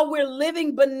how we're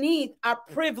living beneath our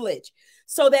privilege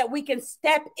so that we can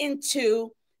step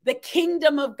into the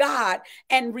kingdom of God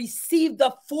and receive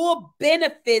the full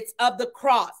benefits of the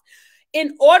cross.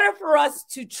 In order for us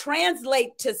to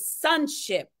translate to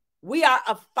sonship, we are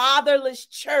a fatherless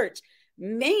church,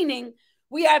 meaning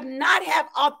we have not had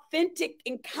authentic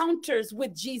encounters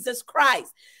with Jesus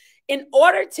Christ. In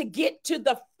order to get to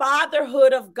the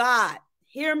fatherhood of God,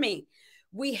 hear me,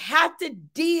 we have to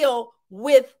deal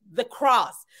with the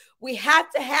cross. We have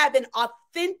to have an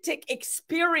authentic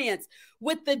experience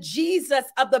with the Jesus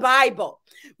of the Bible.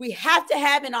 We have to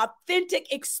have an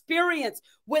authentic experience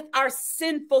with our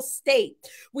sinful state.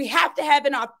 We have to have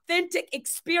an authentic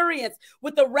experience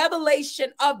with the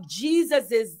revelation of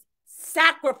Jesus's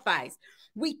sacrifice.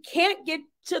 We can't get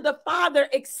to the Father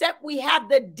except we have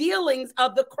the dealings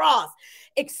of the cross,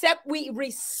 except we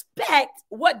respect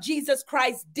what Jesus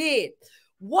Christ did.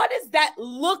 What does that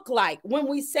look like when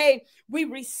we say we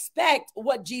respect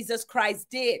what Jesus Christ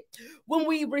did? When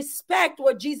we respect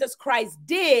what Jesus Christ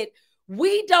did,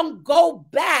 we don't go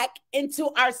back into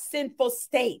our sinful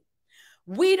state.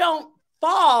 We don't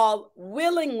fall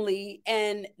willingly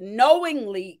and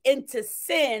knowingly into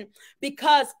sin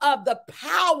because of the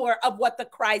power of what the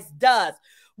Christ does.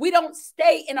 We don't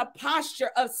stay in a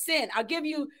posture of sin. I'll give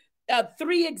you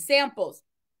 3 examples.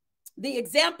 The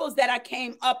examples that I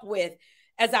came up with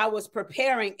as I was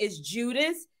preparing is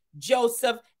Judas,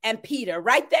 Joseph, and Peter.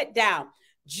 Write that down.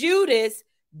 Judas,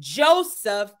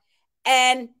 Joseph,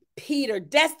 and Peter,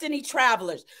 destiny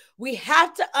travelers. We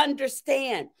have to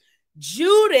understand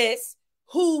Judas,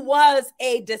 who was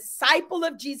a disciple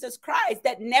of Jesus Christ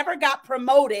that never got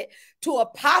promoted to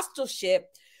apostleship,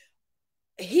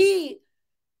 he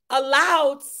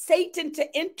allowed Satan to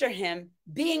enter him,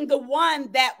 being the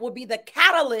one that will be the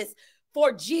catalyst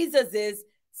for Jesus's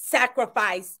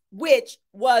sacrifice, which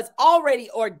was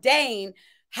already ordained.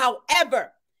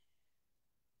 However,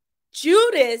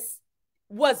 Judas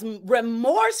was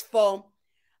remorseful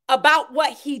about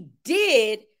what he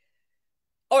did,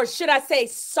 or should I say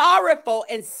sorrowful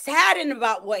and saddened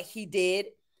about what he did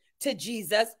to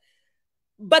Jesus.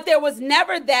 But there was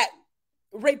never that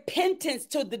repentance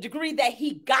to the degree that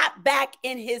he got back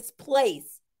in his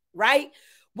place, right?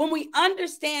 When we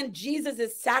understand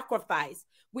Jesus' sacrifice,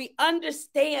 we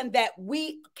understand that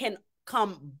we can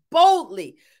come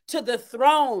boldly to the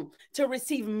throne to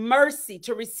receive mercy,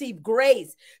 to receive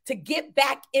grace, to get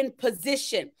back in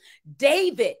position.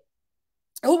 David,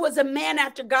 who was a man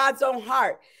after God's own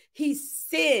heart, he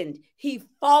sinned, he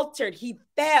faltered, he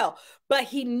fell, but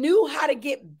he knew how to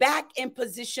get back in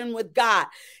position with God.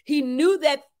 He knew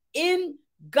that in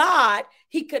God,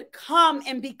 he could come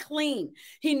and be clean.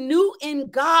 He knew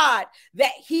in God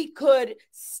that he could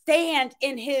stand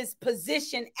in his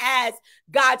position as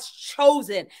God's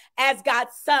chosen, as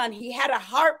God's son. He had a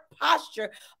heart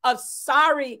posture of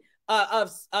sorry,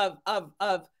 of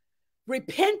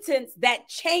repentance that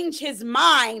changed his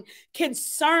mind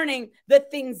concerning the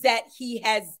things that he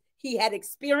had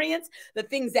experienced, the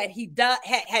things that he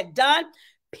had done.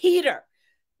 Peter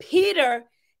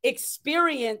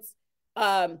experienced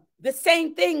the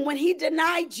same thing when he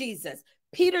denied Jesus.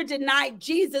 Peter denied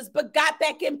Jesus, but got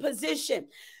back in position.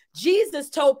 Jesus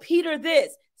told Peter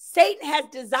this: Satan has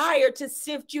desired to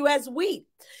sift you as wheat.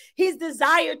 He's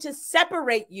desired to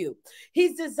separate you.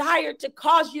 He's desired to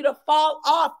cause you to fall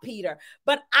off, Peter.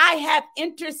 But I have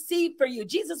interceded for you.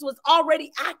 Jesus was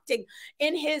already acting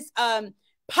in his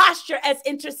posture as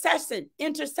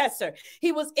intercessor.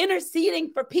 He was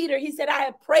interceding for Peter. He said, I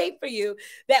have prayed for you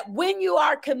that when you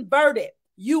are converted,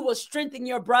 you will strengthen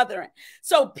your brethren.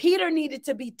 So Peter needed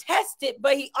to be tested,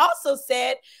 but he also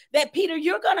said that, Peter,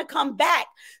 you're going to come back.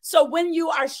 So when you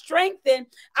are strengthened,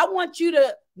 I want you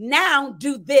to now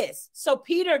do this. So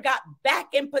Peter got back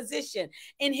in position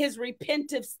in his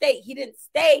repentive state. He didn't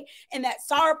stay in that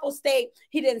sorrowful state.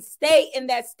 He didn't stay in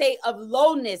that state of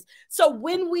lowness. So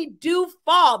when we do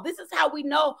fall, this is how we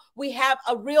know we have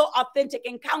a real authentic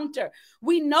encounter.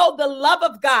 We know the love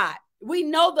of God. We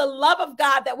know the love of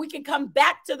God, that we can come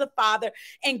back to the Father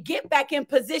and get back in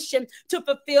position to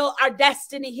fulfill our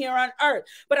destiny here on earth.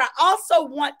 But I also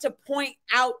want to point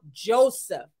out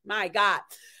Joseph, my God,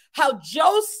 how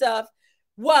Joseph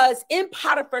was in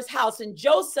Potiphar's house, and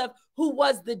Joseph, who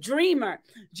was the dreamer,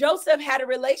 Joseph had a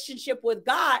relationship with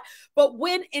God. But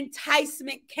when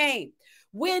enticement came,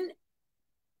 when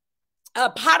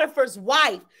Potiphar's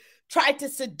wife tried to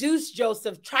seduce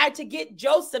Joseph, tried to get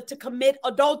Joseph to commit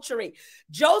adultery,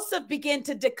 Joseph began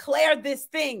to declare this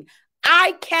thing: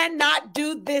 I cannot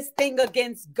do this thing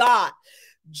against God.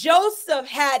 Joseph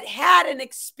had an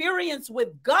experience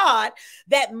with God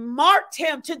that marked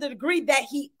him to the degree that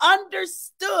he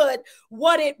understood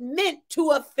what it meant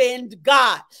to offend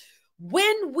God.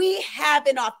 When we have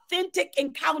an authentic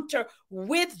encounter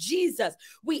with Jesus,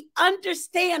 we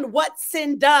understand what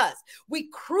sin does. We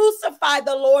crucify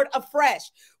the Lord afresh.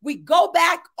 We go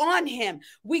back on him.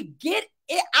 We get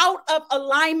it out of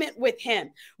alignment with him.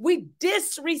 We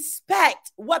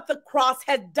disrespect what the cross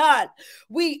had done.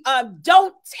 We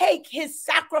don't take his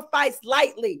sacrifice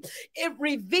lightly. It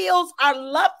reveals our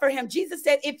love for him. Jesus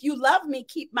said, if you love me,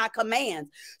 keep my commands.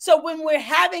 So when we're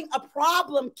having a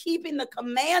problem keeping the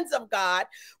commands of God,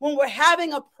 when we're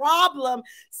having a problem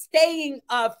staying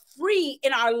free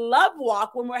in our love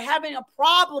walk, when we're having a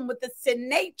problem with the sin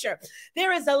nature,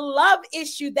 there is a love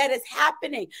issue that is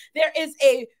happening. There is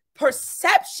a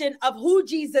perception of who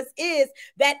Jesus is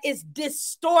that is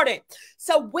distorted.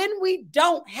 So when we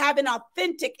don't have an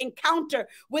authentic encounter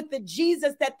with the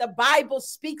Jesus that the Bible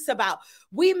speaks about,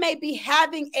 we may be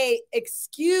having a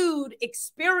skewed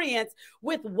experience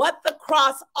with what the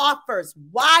cross offers,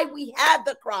 why we have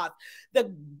the cross,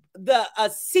 the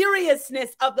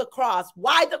seriousness of the cross,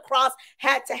 why the cross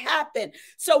had to happen.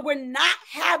 So we're not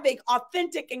having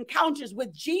authentic encounters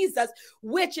with Jesus,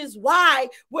 which is why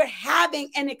we're having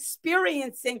and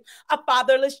experiencing a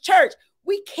fatherless church.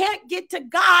 We can't get to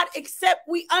God except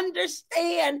we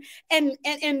understand and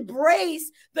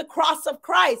embrace the cross of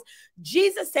Christ.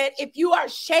 Jesus said, if you are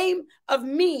ashamed of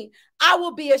me, I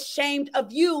will be ashamed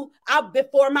of you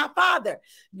before my Father.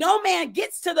 No man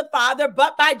gets to the Father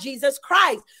but by Jesus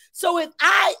Christ. So if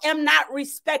I am not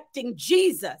respecting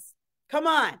Jesus, come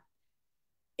on.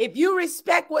 If you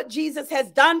respect what Jesus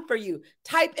has done for you,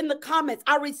 type in the comments,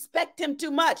 I respect him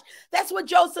too much. That's what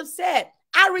Joseph said.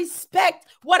 I respect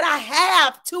what I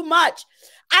have too much.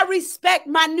 I respect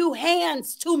my new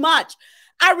hands too much.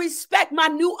 I respect my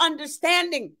new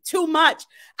understanding too much.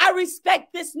 I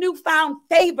respect this newfound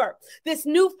favor, this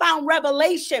newfound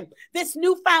revelation, this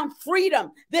newfound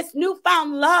freedom, this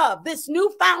newfound love, this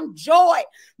newfound joy,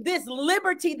 this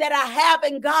liberty that I have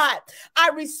in God. I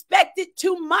respect it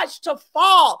too much to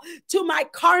fall to my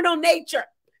carnal nature,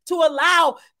 to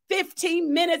allow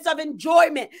 15 minutes of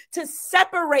enjoyment to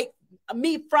separate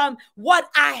me from what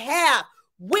I have.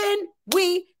 When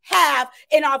we have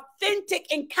an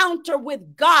authentic encounter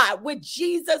with God, with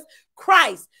Jesus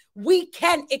Christ, we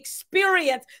can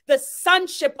experience the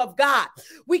sonship of God.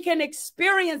 We can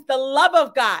experience the love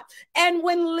of God. And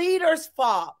when leaders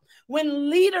fall, when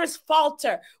leaders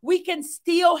falter, we can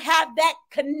still have that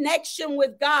connection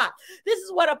with God. This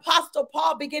is what Apostle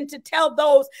Paul began to tell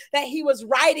those that he was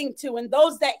writing to and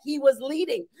those that he was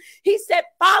leading. He said,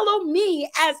 follow me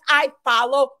as I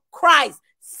follow Christ.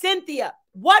 Cynthia,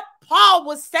 what Paul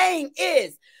was saying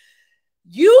is,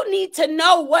 you need to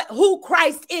know who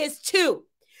Christ is too.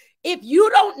 If you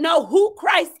don't know who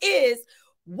Christ is,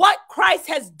 what Christ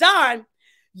has done,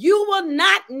 you will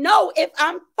not know if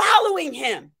I'm following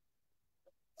him.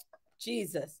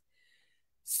 Jesus.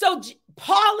 So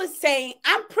Paul is saying,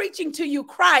 I'm preaching to you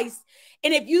Christ.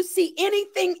 And if you see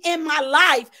anything in my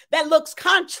life that looks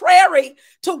contrary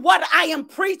to what I am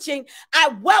preaching, I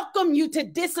welcome you to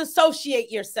disassociate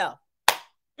yourself.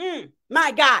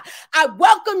 My God, I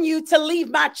welcome you to leave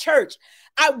my church.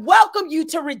 I welcome you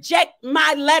to reject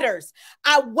my letters.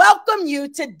 I welcome you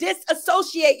to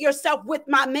disassociate yourself with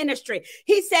my ministry.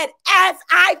 He said, as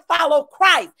I follow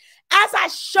Christ, as I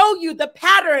show you the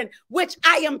pattern which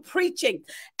I am preaching,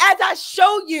 as I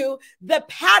show you the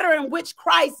pattern which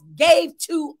Christ gave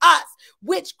to us,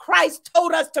 which Christ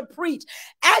told us to preach,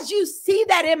 as you see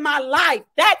that in my life,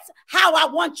 that's how I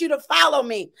want you to follow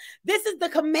me. This is the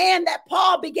command that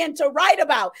Paul began to write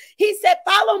about. He said,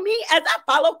 follow me as I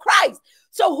follow Christ.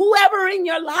 So whoever in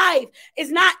your life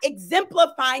is not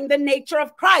exemplifying the nature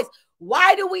of Christ,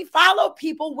 why do we follow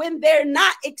people when they're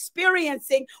not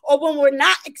experiencing or when we're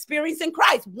not experiencing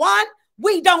Christ? One,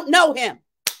 we don't know him.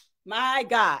 My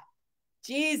God.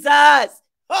 Jesus.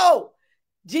 Oh,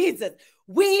 Jesus.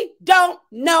 We don't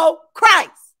know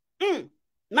Christ.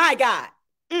 My God.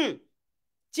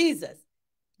 Jesus.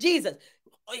 Jesus.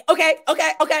 Okay.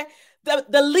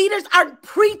 The leaders aren't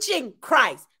preaching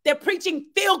Christ. They're preaching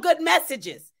feel-good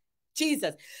messages.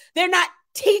 Jesus. They're not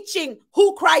teaching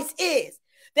who Christ is.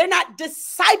 They're not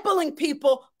discipling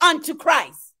people unto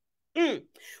Christ.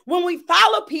 When we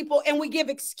follow people and we give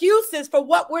excuses for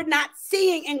what we're not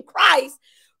seeing in Christ,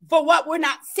 for what we're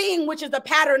not seeing, which is the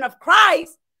pattern of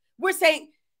Christ, we're saying,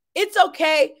 it's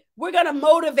okay. We're going to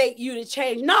motivate you to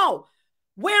change. No.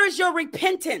 Where is your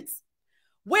repentance?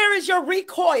 Where is your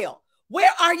recoil?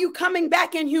 Where are you coming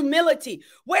back in humility?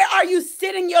 Where are you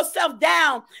sitting yourself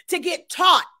down to get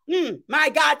taught? My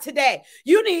God, today,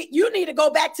 you need to go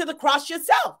back to the cross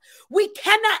yourself. We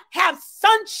cannot have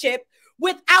sonship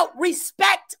without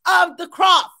respect of the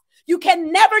cross. You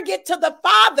can never get to the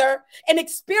Father and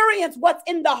experience what's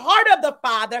in the heart of the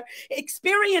Father,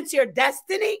 experience your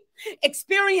destiny,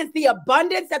 experience the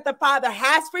abundance that the Father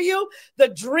has for you, the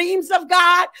dreams of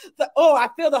God. I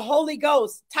feel the Holy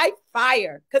Ghost. Type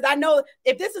fire, because I know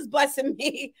if this is blessing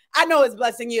me, I know it's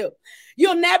blessing you.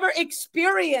 You'll never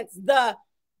experience the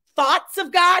thoughts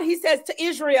of God. He says to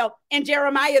Israel in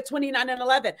Jeremiah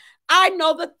 29:11, I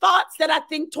know the thoughts that I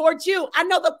think towards you. I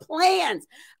know the plans.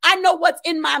 I know what's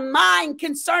in my mind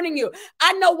concerning you.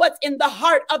 I know what's in the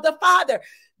heart of the Father.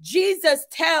 Jesus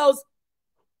tells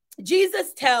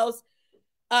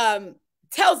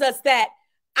us that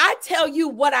I tell you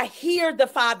what I hear the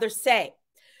Father say.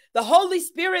 The Holy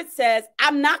Spirit says,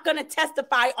 I'm not going to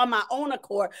testify on my own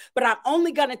accord, but I'm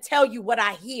only going to tell you what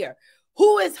I hear.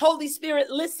 Who is Holy Spirit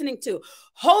listening to?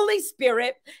 Holy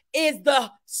Spirit is the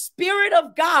Spirit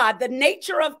of God, the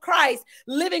nature of Christ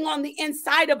living on the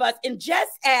inside of us. And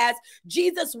just as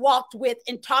Jesus walked with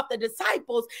and taught the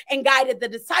disciples and guided the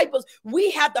disciples,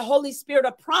 we have the Holy Spirit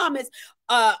of promise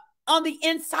on the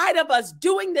inside of us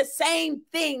doing the same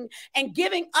thing and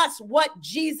giving us what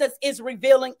Jesus is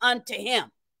revealing unto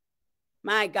him.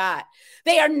 My God,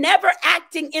 they are never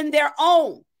acting in their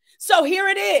own. So here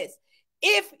it is.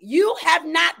 If you have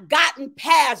not gotten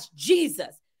past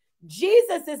Jesus,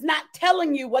 Jesus is not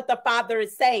telling you what the Father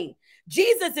is saying.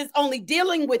 Jesus is only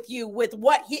dealing with you with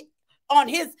what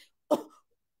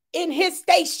in his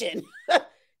station.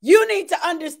 You need to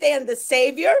understand the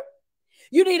Savior.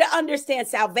 You need to understand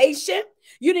salvation.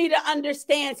 You need to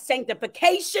understand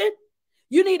sanctification.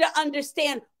 You need to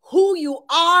understand who you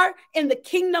are in the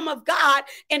kingdom of God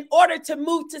in order to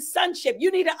move to sonship.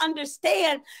 You need to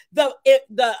understand the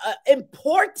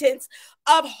importance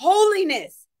of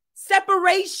holiness,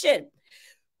 separation,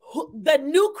 the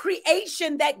new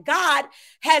creation that God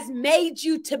has made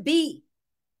you to be.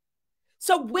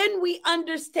 So when we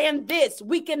understand this,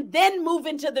 we can then move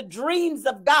into the dreams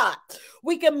of God.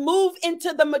 We can move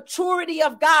into the maturity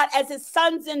of God as his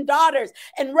sons and daughters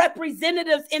and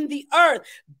representatives in the earth,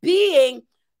 being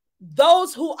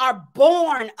those who are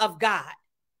born of God,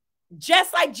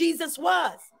 just like Jesus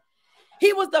was.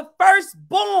 He was the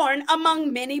firstborn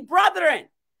among many brethren.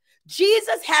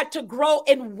 Jesus had to grow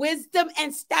in wisdom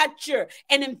and stature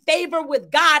and in favor with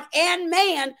God and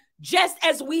man, just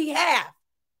as we have.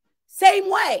 Same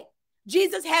way.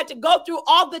 Jesus had to go through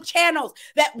all the channels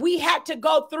that we had to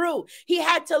go through. He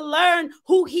had to learn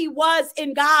who he was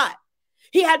in God.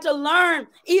 He had to learn,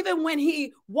 even when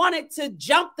he wanted to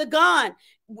jump the gun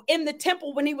in the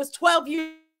temple when he was 12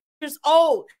 years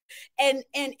old, and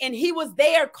he was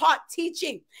there caught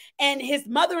teaching, and his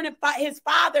mother and his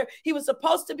father, he was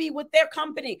supposed to be with their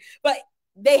company, but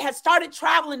they had started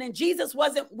traveling and Jesus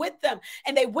wasn't with them,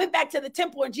 and they went back to the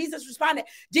temple, and Jesus responded,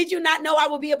 "Did you not know I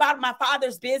will be about my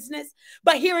Father's business?"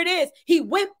 But here it is. He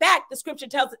went back, the scripture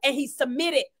tells us, and he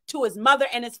submitted to his mother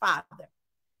and his father.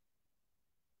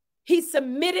 He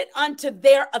submitted unto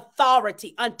their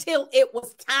authority until it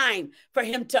was time for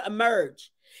him to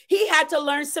emerge. He had to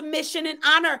learn submission and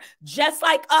honor just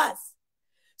like us.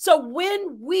 So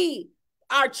when we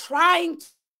are trying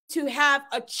to have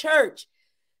a church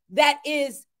that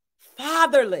is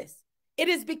fatherless, it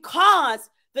is because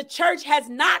the church has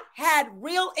not had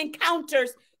real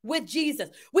encounters with Jesus.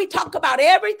 We talk about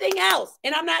everything else,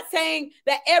 and I'm not saying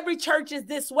that every church is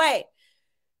this way.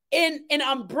 In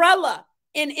umbrella,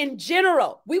 in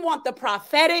general, we want the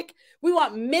prophetic, we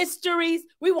want mysteries,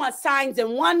 we want signs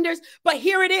and wonders. But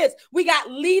here it is. We got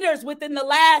leaders within the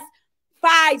last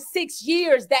 5-6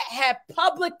 years that have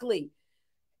publicly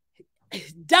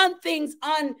done things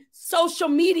on social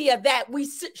media that we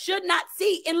should not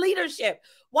see in leadership.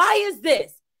 Why is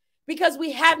this? Because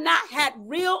we have not had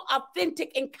real,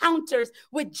 authentic encounters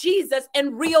with Jesus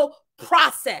and real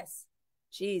process.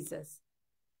 Jesus.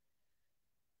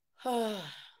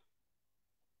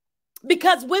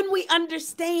 Because when we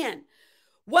understand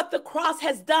what the cross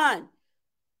has done,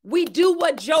 we do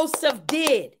what Joseph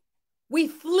did. We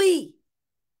flee.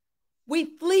 We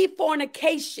flee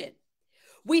fornication.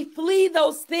 We flee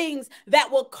those things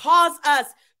that will cause us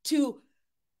to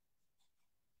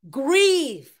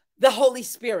grieve the Holy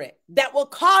Spirit, that will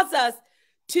cause us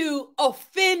to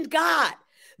offend God,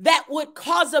 that would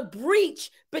cause a breach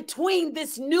between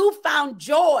this newfound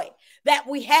joy that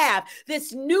we have,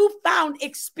 this newfound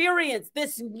experience,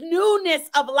 this newness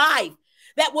of life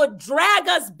that would drag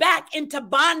us back into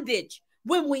bondage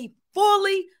when we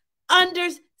fully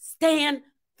understand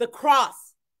the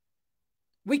cross.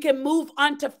 We can move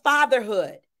on to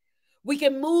fatherhood. We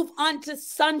can move on to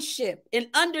sonship and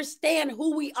understand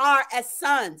who we are as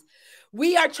sons.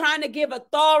 We are trying to give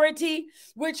authority.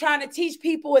 We're trying to teach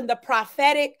people in the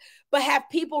prophetic, but have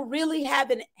people really have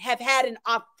had an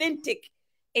authentic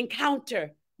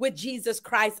encounter with Jesus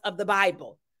Christ of the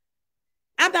Bible?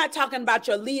 I'm not talking about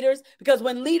your leaders, because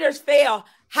when leaders fail,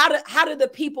 how do the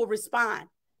people respond?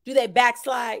 Do they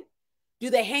backslide? Do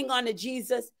they hang on to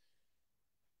Jesus?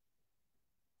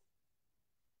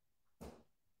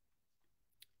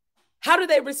 How do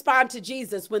they respond to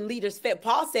Jesus when leaders fail?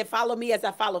 Paul said, "Follow me as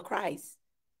I follow Christ."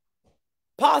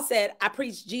 Paul said, "I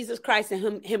preach Jesus Christ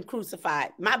and him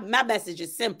crucified." My message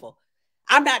is simple.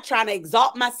 I'm not trying to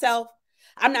exalt myself.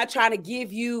 I'm not trying to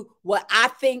give you what I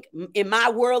think in my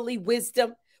worldly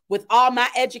wisdom with all my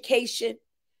education.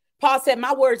 Paul said,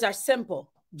 my words are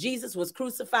simple. Jesus was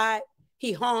crucified.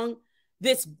 He hung.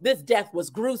 This death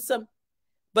was gruesome,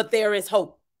 but there is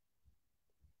hope.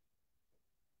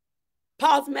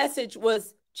 Paul's message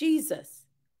was Jesus.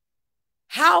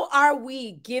 How are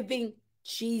we giving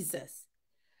Jesus?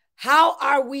 How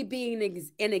are we being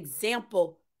an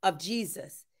example of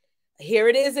Jesus? Here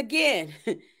it is again.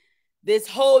 This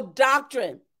whole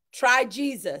doctrine, try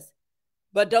Jesus,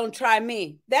 but don't try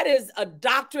me. That is a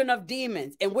doctrine of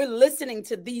demons. And we're listening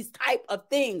to these type of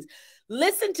things.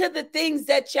 Listen to the things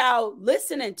that y'all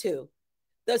listening to.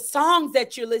 The songs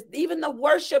that you listen, even the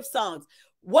worship songs.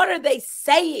 What are they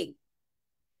saying?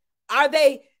 Are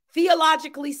they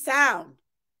theologically sound?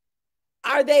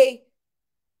 Are they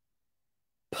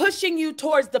pushing you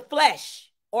towards the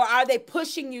flesh? Or are they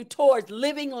pushing you towards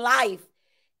living life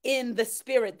in the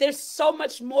spirit? There's so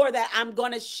much more that I'm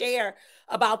going to share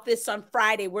about this on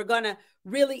Friday. We're going to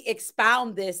really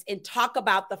expound this and talk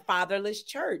about the fatherless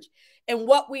church and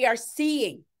what we are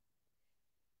seeing.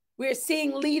 We're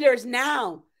seeing leaders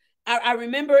now. I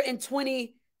remember in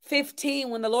 2015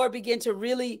 when the Lord began to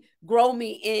really grow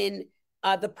me in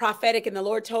the prophetic, and the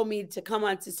Lord told me to come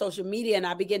onto social media, and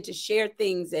I began to share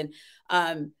things and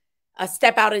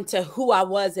step out into who I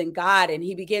was in God. And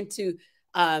he began to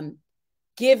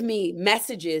give me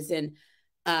messages, and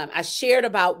I shared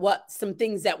about some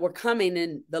things that were coming,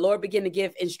 and the Lord began to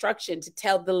give instruction to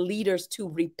tell the leaders to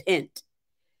repent.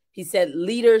 He said,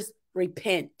 leaders,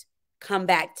 repent, come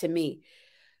back to me.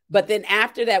 But then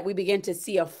after that, we begin to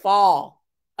see a fall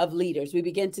of leaders. We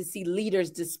begin to see leaders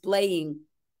displaying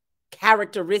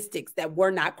characteristics that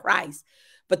were not Christ.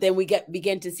 But then we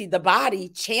begin to see the body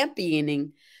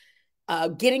championing,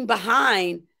 getting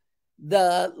behind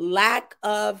the lack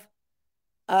of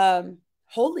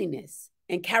holiness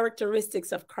and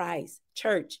characteristics of Christ.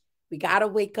 Church, we got to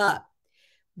wake up.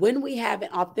 When we have an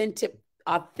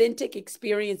authentic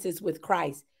experiences with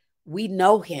Christ, we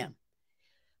know him.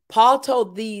 Paul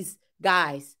told these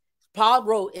guys, Paul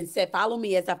wrote and said, follow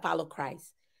me as I follow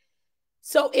Christ.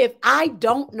 So if I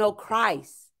don't know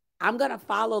Christ, I'm going to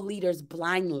follow leaders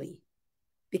blindly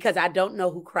because I don't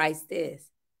know who Christ is.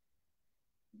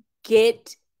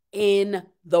 Get in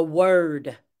the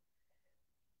word.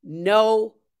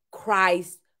 Know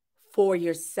Christ for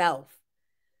yourself.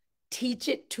 Teach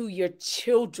it to your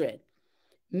children.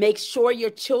 Make sure your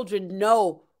children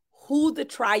know who the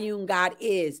triune God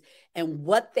is and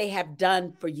what they have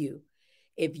done for you.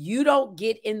 If you don't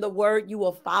get in the word, you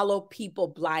will follow people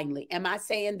blindly. Am I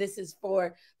saying this is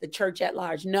for the church at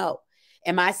large? No.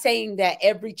 Am I saying that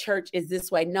every church is this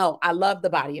way? No. I love the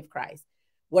body of Christ.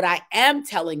 What I am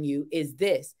telling you is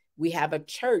this. We have a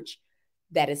church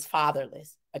that is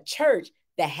fatherless, a church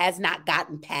that has not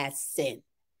gotten past sin.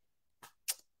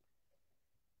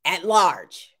 At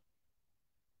large,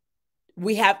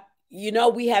 we have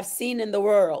seen in the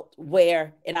world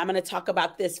where, and I'm going to talk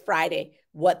about this Friday,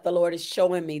 what the Lord is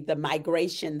showing me, the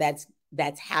migration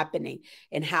that's happening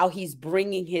and how he's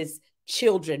bringing his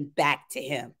children back to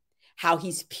him, how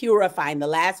he's purifying. The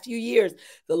last few years,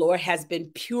 the Lord has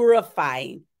been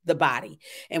purifying the body.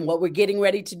 And what we're getting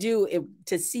ready to do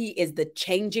to see is the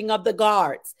changing of the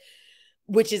guards,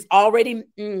 which is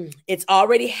it's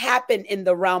already happened in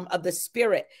the realm of the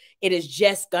spirit. It is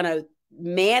just going to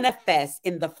manifest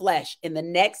in the flesh. In the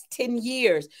next 10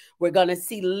 years, we're going to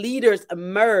see leaders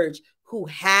emerge who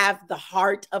have the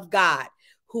heart of God,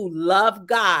 who love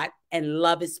God and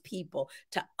love his people,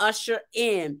 to usher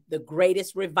in the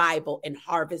greatest revival and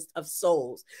harvest of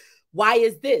souls. Why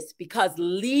is this? Because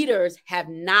leaders have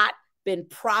not been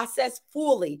processed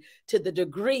fully to the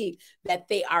degree that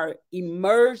they are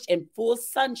immersed in full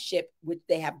sonship, which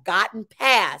they have gotten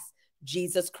past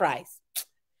Jesus Christ.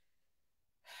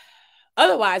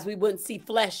 Otherwise, we wouldn't see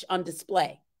flesh on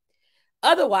display.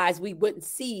 Otherwise, we wouldn't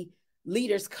see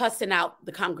leaders cussing out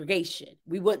the congregation.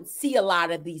 We wouldn't see a lot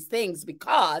of these things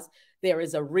because there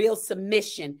is a real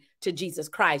submission to Jesus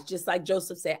Christ. Just like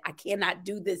Joseph said, I cannot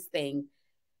do this thing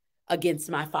against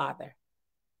my father.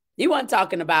 He wasn't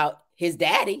talking about his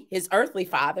daddy, his earthly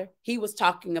father. He was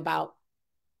talking about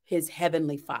his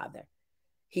heavenly father.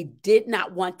 He did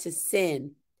not want to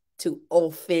sin to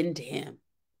offend him.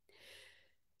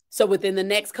 So within the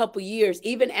next couple of years,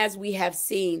 even as we have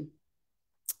seen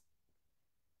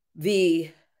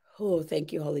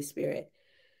thank you, Holy Spirit,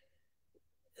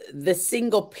 the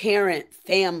single parent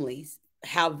families,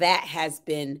 how that has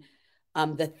been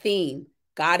the theme.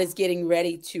 God is getting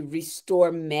ready to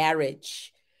restore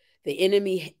marriage. The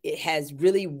enemy has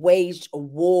really waged a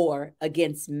war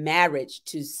against marriage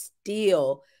to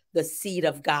steal the seed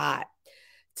of God,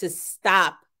 to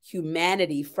stop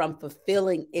humanity from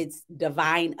fulfilling its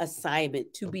divine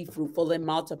assignment to be fruitful and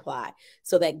multiply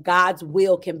so that God's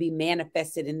will can be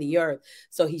manifested in the earth.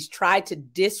 So he's tried to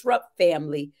disrupt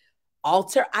family,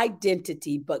 alter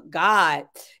identity, but God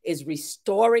is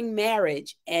restoring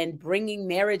marriage and bringing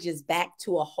marriages back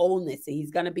to a wholeness. And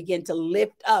he's going to begin to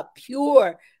lift up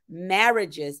pure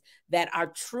marriages that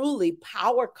are truly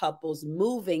power couples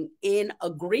moving in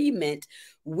agreement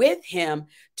with him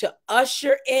to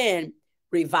usher in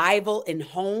revival in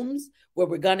homes where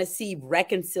we're going to see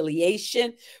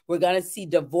reconciliation. We're going to see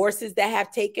divorces that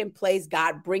have taken place,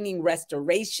 God bringing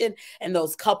restoration and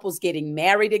those couples getting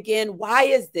married again. Why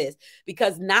is this?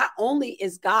 Because not only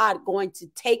is God going to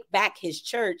take back his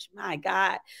church, my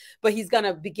God, but he's going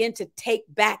to begin to take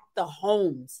back the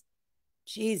homes.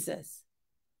 Jesus.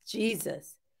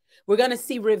 We're going to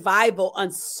see revival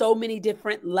on so many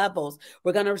different levels.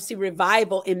 We're going to see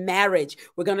revival in marriage.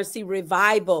 We're going to see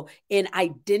revival in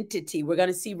identity. We're going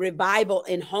to see revival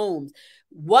in homes.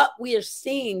 What we are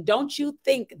seeing, don't you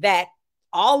think that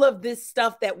all of this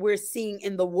stuff that we're seeing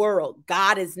in the world,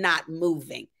 God is not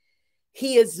moving.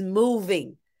 He is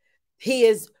moving. He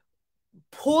is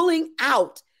pulling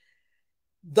out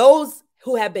those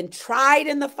who have been tried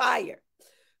in the fire,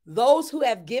 those who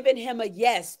have given him a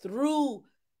yes through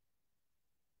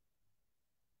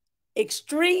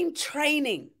extreme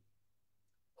training,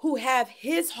 who have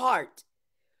his heart,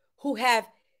 who have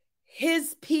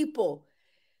his people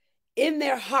in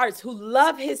their hearts, who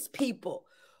love his people,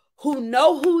 who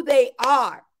know who they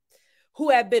are, who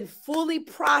have been fully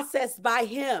processed by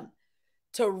him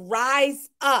to rise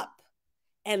up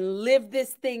and live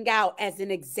this thing out as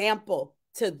an example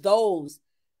to those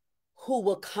who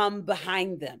will come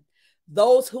behind them.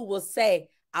 Those who will say,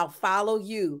 I'll follow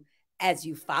you as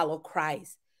you follow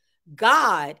Christ.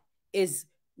 God is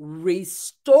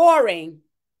restoring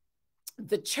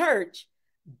the church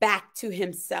back to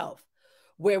himself,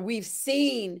 where we've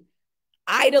seen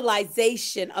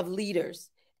idolization of leaders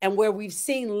and where we've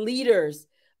seen leaders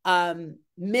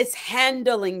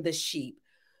mishandling the sheep.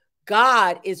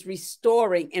 God is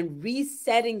restoring and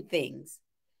resetting things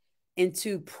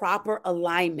into proper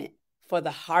alignment for the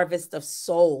harvest of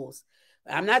souls.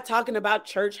 I'm not talking about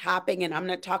church hopping, and I'm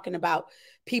not talking about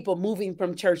people moving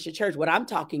from church to church. What I'm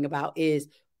talking about is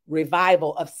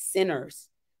revival of sinners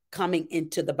coming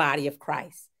into the body of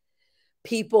Christ.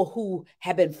 People who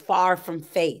have been far from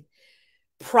faith,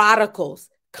 prodigals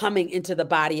coming into the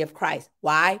body of Christ.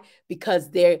 Why?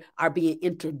 Because they are being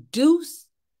introduced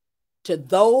to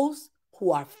those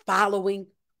who are following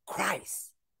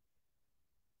Christ.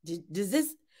 Does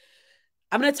this?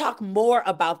 I'm going to talk more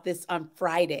about this on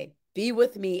Friday. Be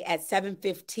with me at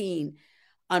 7:15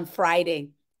 on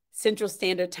Friday, Central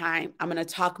Standard Time. I'm going to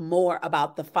talk more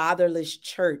about the fatherless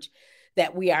church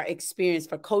that we are experiencing.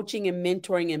 For coaching and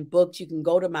mentoring and books, you can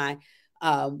go to my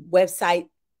website,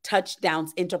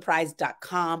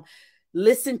 touchdownsenterprise.com.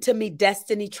 Listen to me,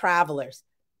 Destiny Travelers.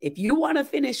 If you want to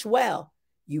finish well,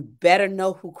 you better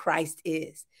know who Christ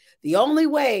is. The only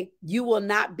way you will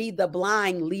not be the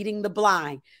blind leading the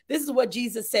blind. This is what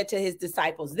Jesus said to his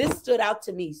disciples. This stood out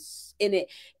to me in it.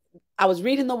 I was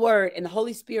reading the word and the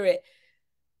Holy Spirit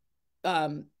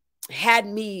had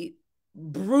me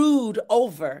brood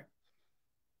over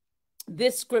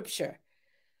this scripture.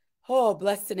 Oh,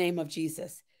 bless the name of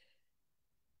Jesus.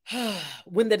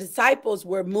 When the disciples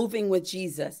were moving with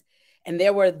Jesus, and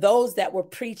there were those that were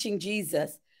preaching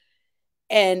Jesus,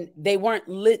 and they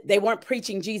weren't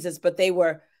preaching Jesus, but they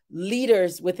were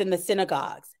leaders within the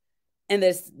synagogues. And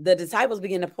the disciples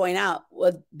begin to point out,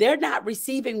 well, they're not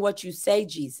receiving what you say,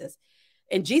 Jesus.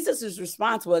 And Jesus's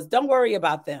response was, don't worry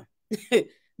about them.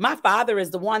 My Father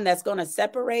is the one that's going to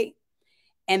separate.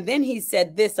 And then he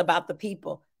said this about the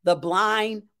people: the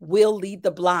blind will lead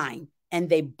the blind, and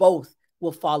they both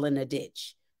will fall in a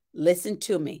ditch. Listen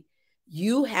to me.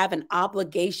 You have an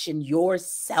obligation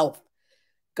yourself.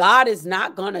 God is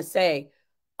not going to say,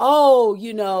 oh,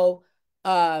 you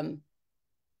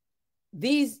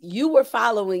were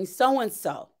following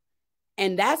so-and-so,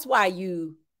 and that's why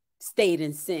you stayed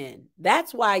in sin.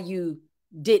 That's why you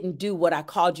didn't do what I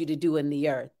called you to do in the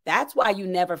earth. That's why you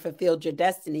never fulfilled your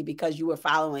destiny, because you were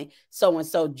following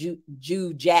so-and-so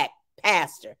Jew Jack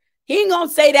pastor. He ain't going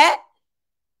to say that.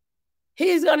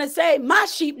 He's going to say, my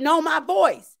sheep know my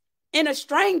voice, and a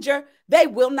stranger they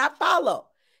will not follow.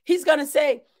 He's going to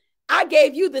say, I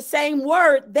gave you the same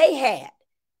word they had.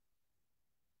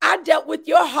 I dealt with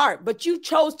your heart, but you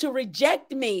chose to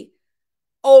reject me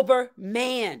over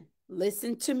man.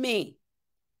 Listen to me.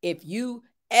 If you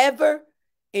ever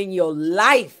in your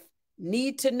life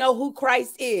need to know who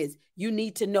Christ is, you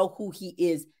need to know who he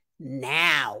is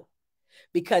now,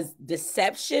 because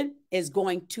deception is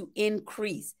going to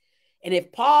increase. And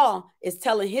if Paul is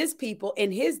telling his people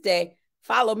in his day,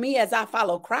 follow me as I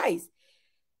follow Christ,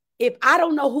 if I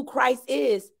don't know who Christ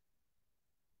is,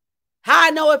 how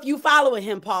I know if you following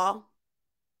him, Paul?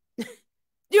 Do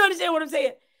you understand what I'm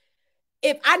saying?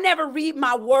 If I never read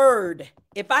my word,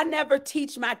 if I never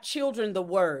teach my children the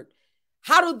word,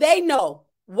 how do they know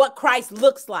what Christ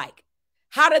looks like?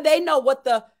 How do they know what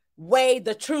the way,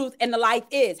 the truth, and the life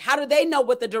is? How do they know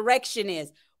what the direction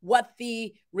is? What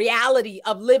the reality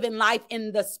of living life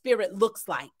in the spirit looks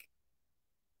like?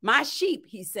 My sheep,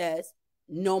 he says,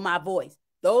 know my voice.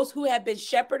 Those who have been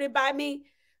shepherded by me,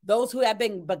 those who have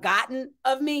been begotten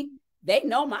of me, they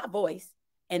know my voice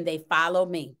and they follow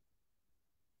me.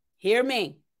 Hear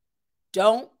me.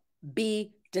 Don't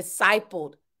be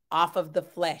discipled off of the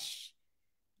flesh.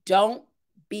 Don't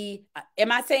be,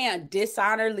 am I saying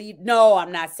dishonor, leave? No,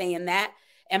 I'm not saying that.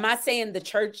 Am I saying the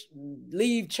church,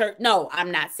 leave church? No,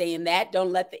 I'm not saying that.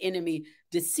 Don't let the enemy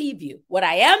deceive you. What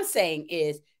I am saying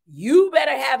is you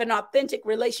better have an authentic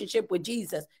relationship with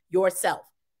Jesus yourself.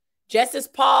 Just as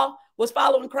Paul was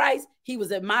following Christ, he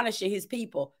was admonishing his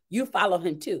people. You follow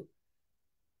him too.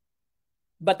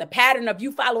 But the pattern of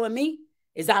you following me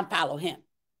is I'm following him.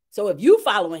 So if you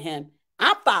following him,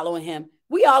 I'm following him.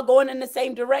 We all going in the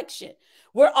same direction.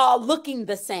 We're all looking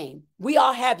the same. We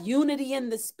all have unity in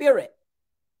the spirit.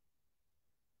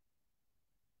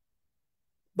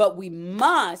 But we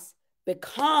must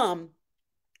become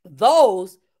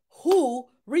those who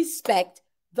respect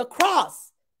the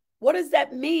cross. What does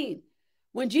that mean?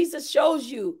 When Jesus shows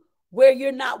you where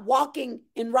you're not walking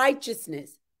in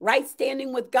righteousness, right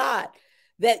standing with God,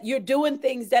 that you're doing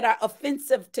things that are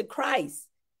offensive to Christ,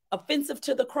 offensive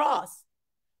to the cross.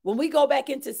 When we go back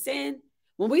into sin,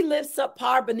 when we live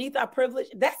subpar beneath our privilege,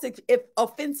 that's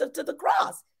offensive to the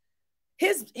cross.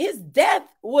 His death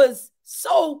was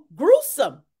so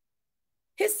gruesome.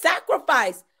 His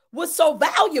sacrifice was so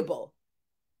valuable.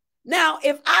 Now,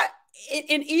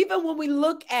 and even when we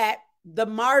look at the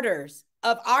martyrs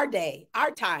of our day,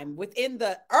 our time within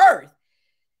the earth,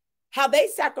 how they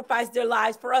sacrificed their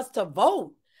lives for us to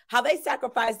vote, how they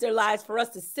sacrificed their lives for us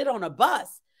to sit on a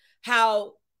bus,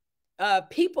 how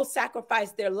people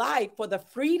sacrificed their life for the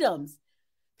freedoms.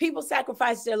 People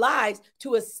sacrifice their lives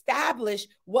to establish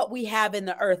what we have in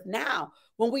the earth now.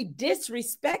 When we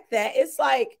disrespect that, it's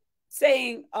like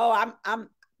saying, oh, I'm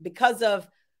because of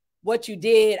what you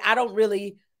did,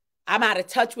 I'm out of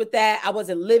touch with that. I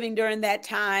wasn't living during that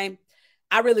time.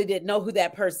 I really didn't know who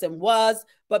that person was.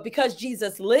 But because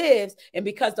Jesus lives and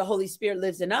because the Holy Spirit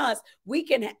lives in us, we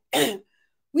can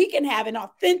have an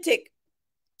authentic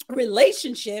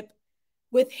relationship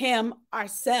with him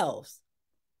ourselves,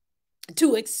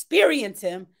 to experience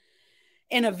him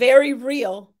in a very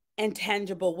real and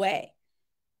tangible way.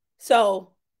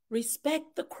 So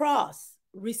respect the cross.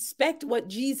 Respect what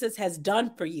Jesus has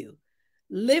done for you.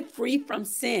 Live free from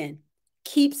sin.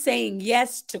 Keep saying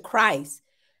yes to Christ.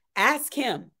 Ask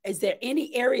him, is there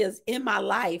any areas in my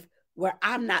life where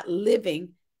I'm not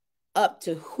living up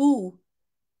to who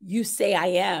you say I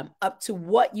am, up to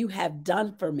what you have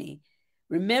done for me?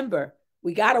 Remember,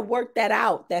 we got to work that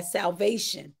out, that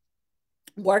salvation.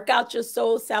 Work out your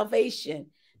soul's salvation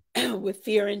with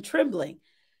fear and trembling.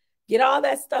 Get all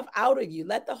that stuff out of you.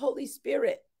 Let the Holy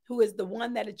Spirit, who is the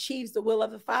one that achieves the will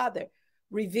of the Father,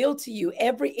 reveal to you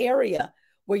every area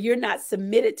where you're not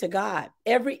submitted to God,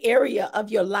 every area of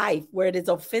your life where it is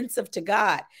offensive to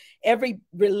God, every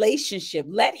relationship.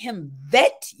 Let him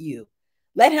vet you.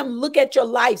 Let him look at your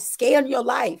life, scan your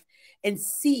life, and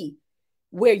see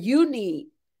where you need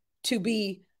to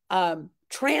be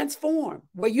transformed,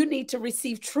 where you need to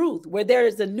receive truth, where there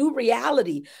is a new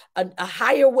reality, a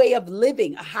higher way of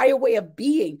living, a higher way of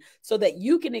being, so that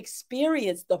you can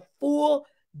experience the full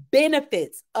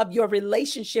benefits of your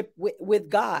relationship with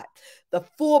God, the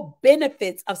full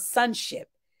benefits of sonship,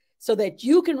 so that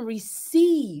you can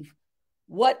receive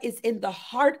what is in the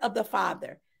heart of the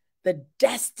Father, the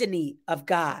destiny of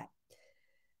God,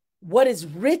 what is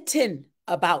written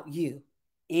about you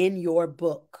in your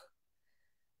book.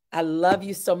 I love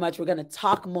you so much. We're going to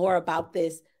talk more about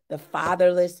this, the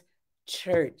fatherless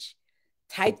church.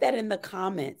 Type that in the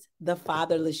comments, the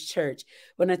fatherless church.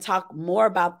 We're going to talk more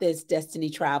about this, Destiny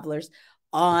Travelers,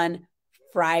 on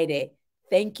Friday.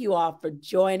 Thank you all for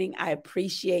joining. I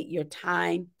appreciate your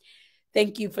time.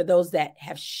 Thank you for those that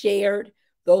have shared,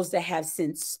 those that have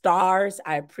sent stars.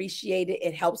 I appreciate it.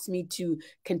 It helps me to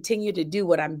continue to do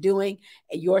what I'm doing.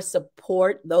 Your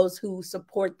support, those who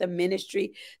support the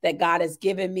ministry that God has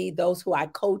given me, those who I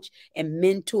coach and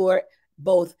mentor,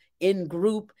 both in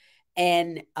group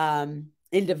and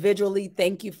individually.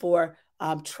 Thank you for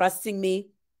trusting me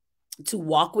to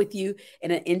walk with you in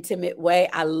an intimate way.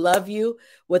 I love you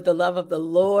with the love of the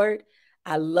Lord.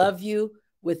 I love you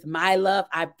with my love.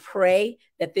 I pray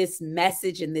that this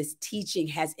message and this teaching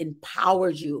has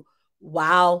empowered you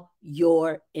while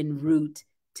you're en route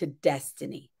to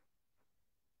destiny.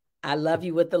 I love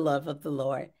you with the love of the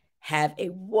Lord. Have a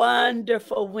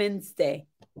wonderful Wednesday.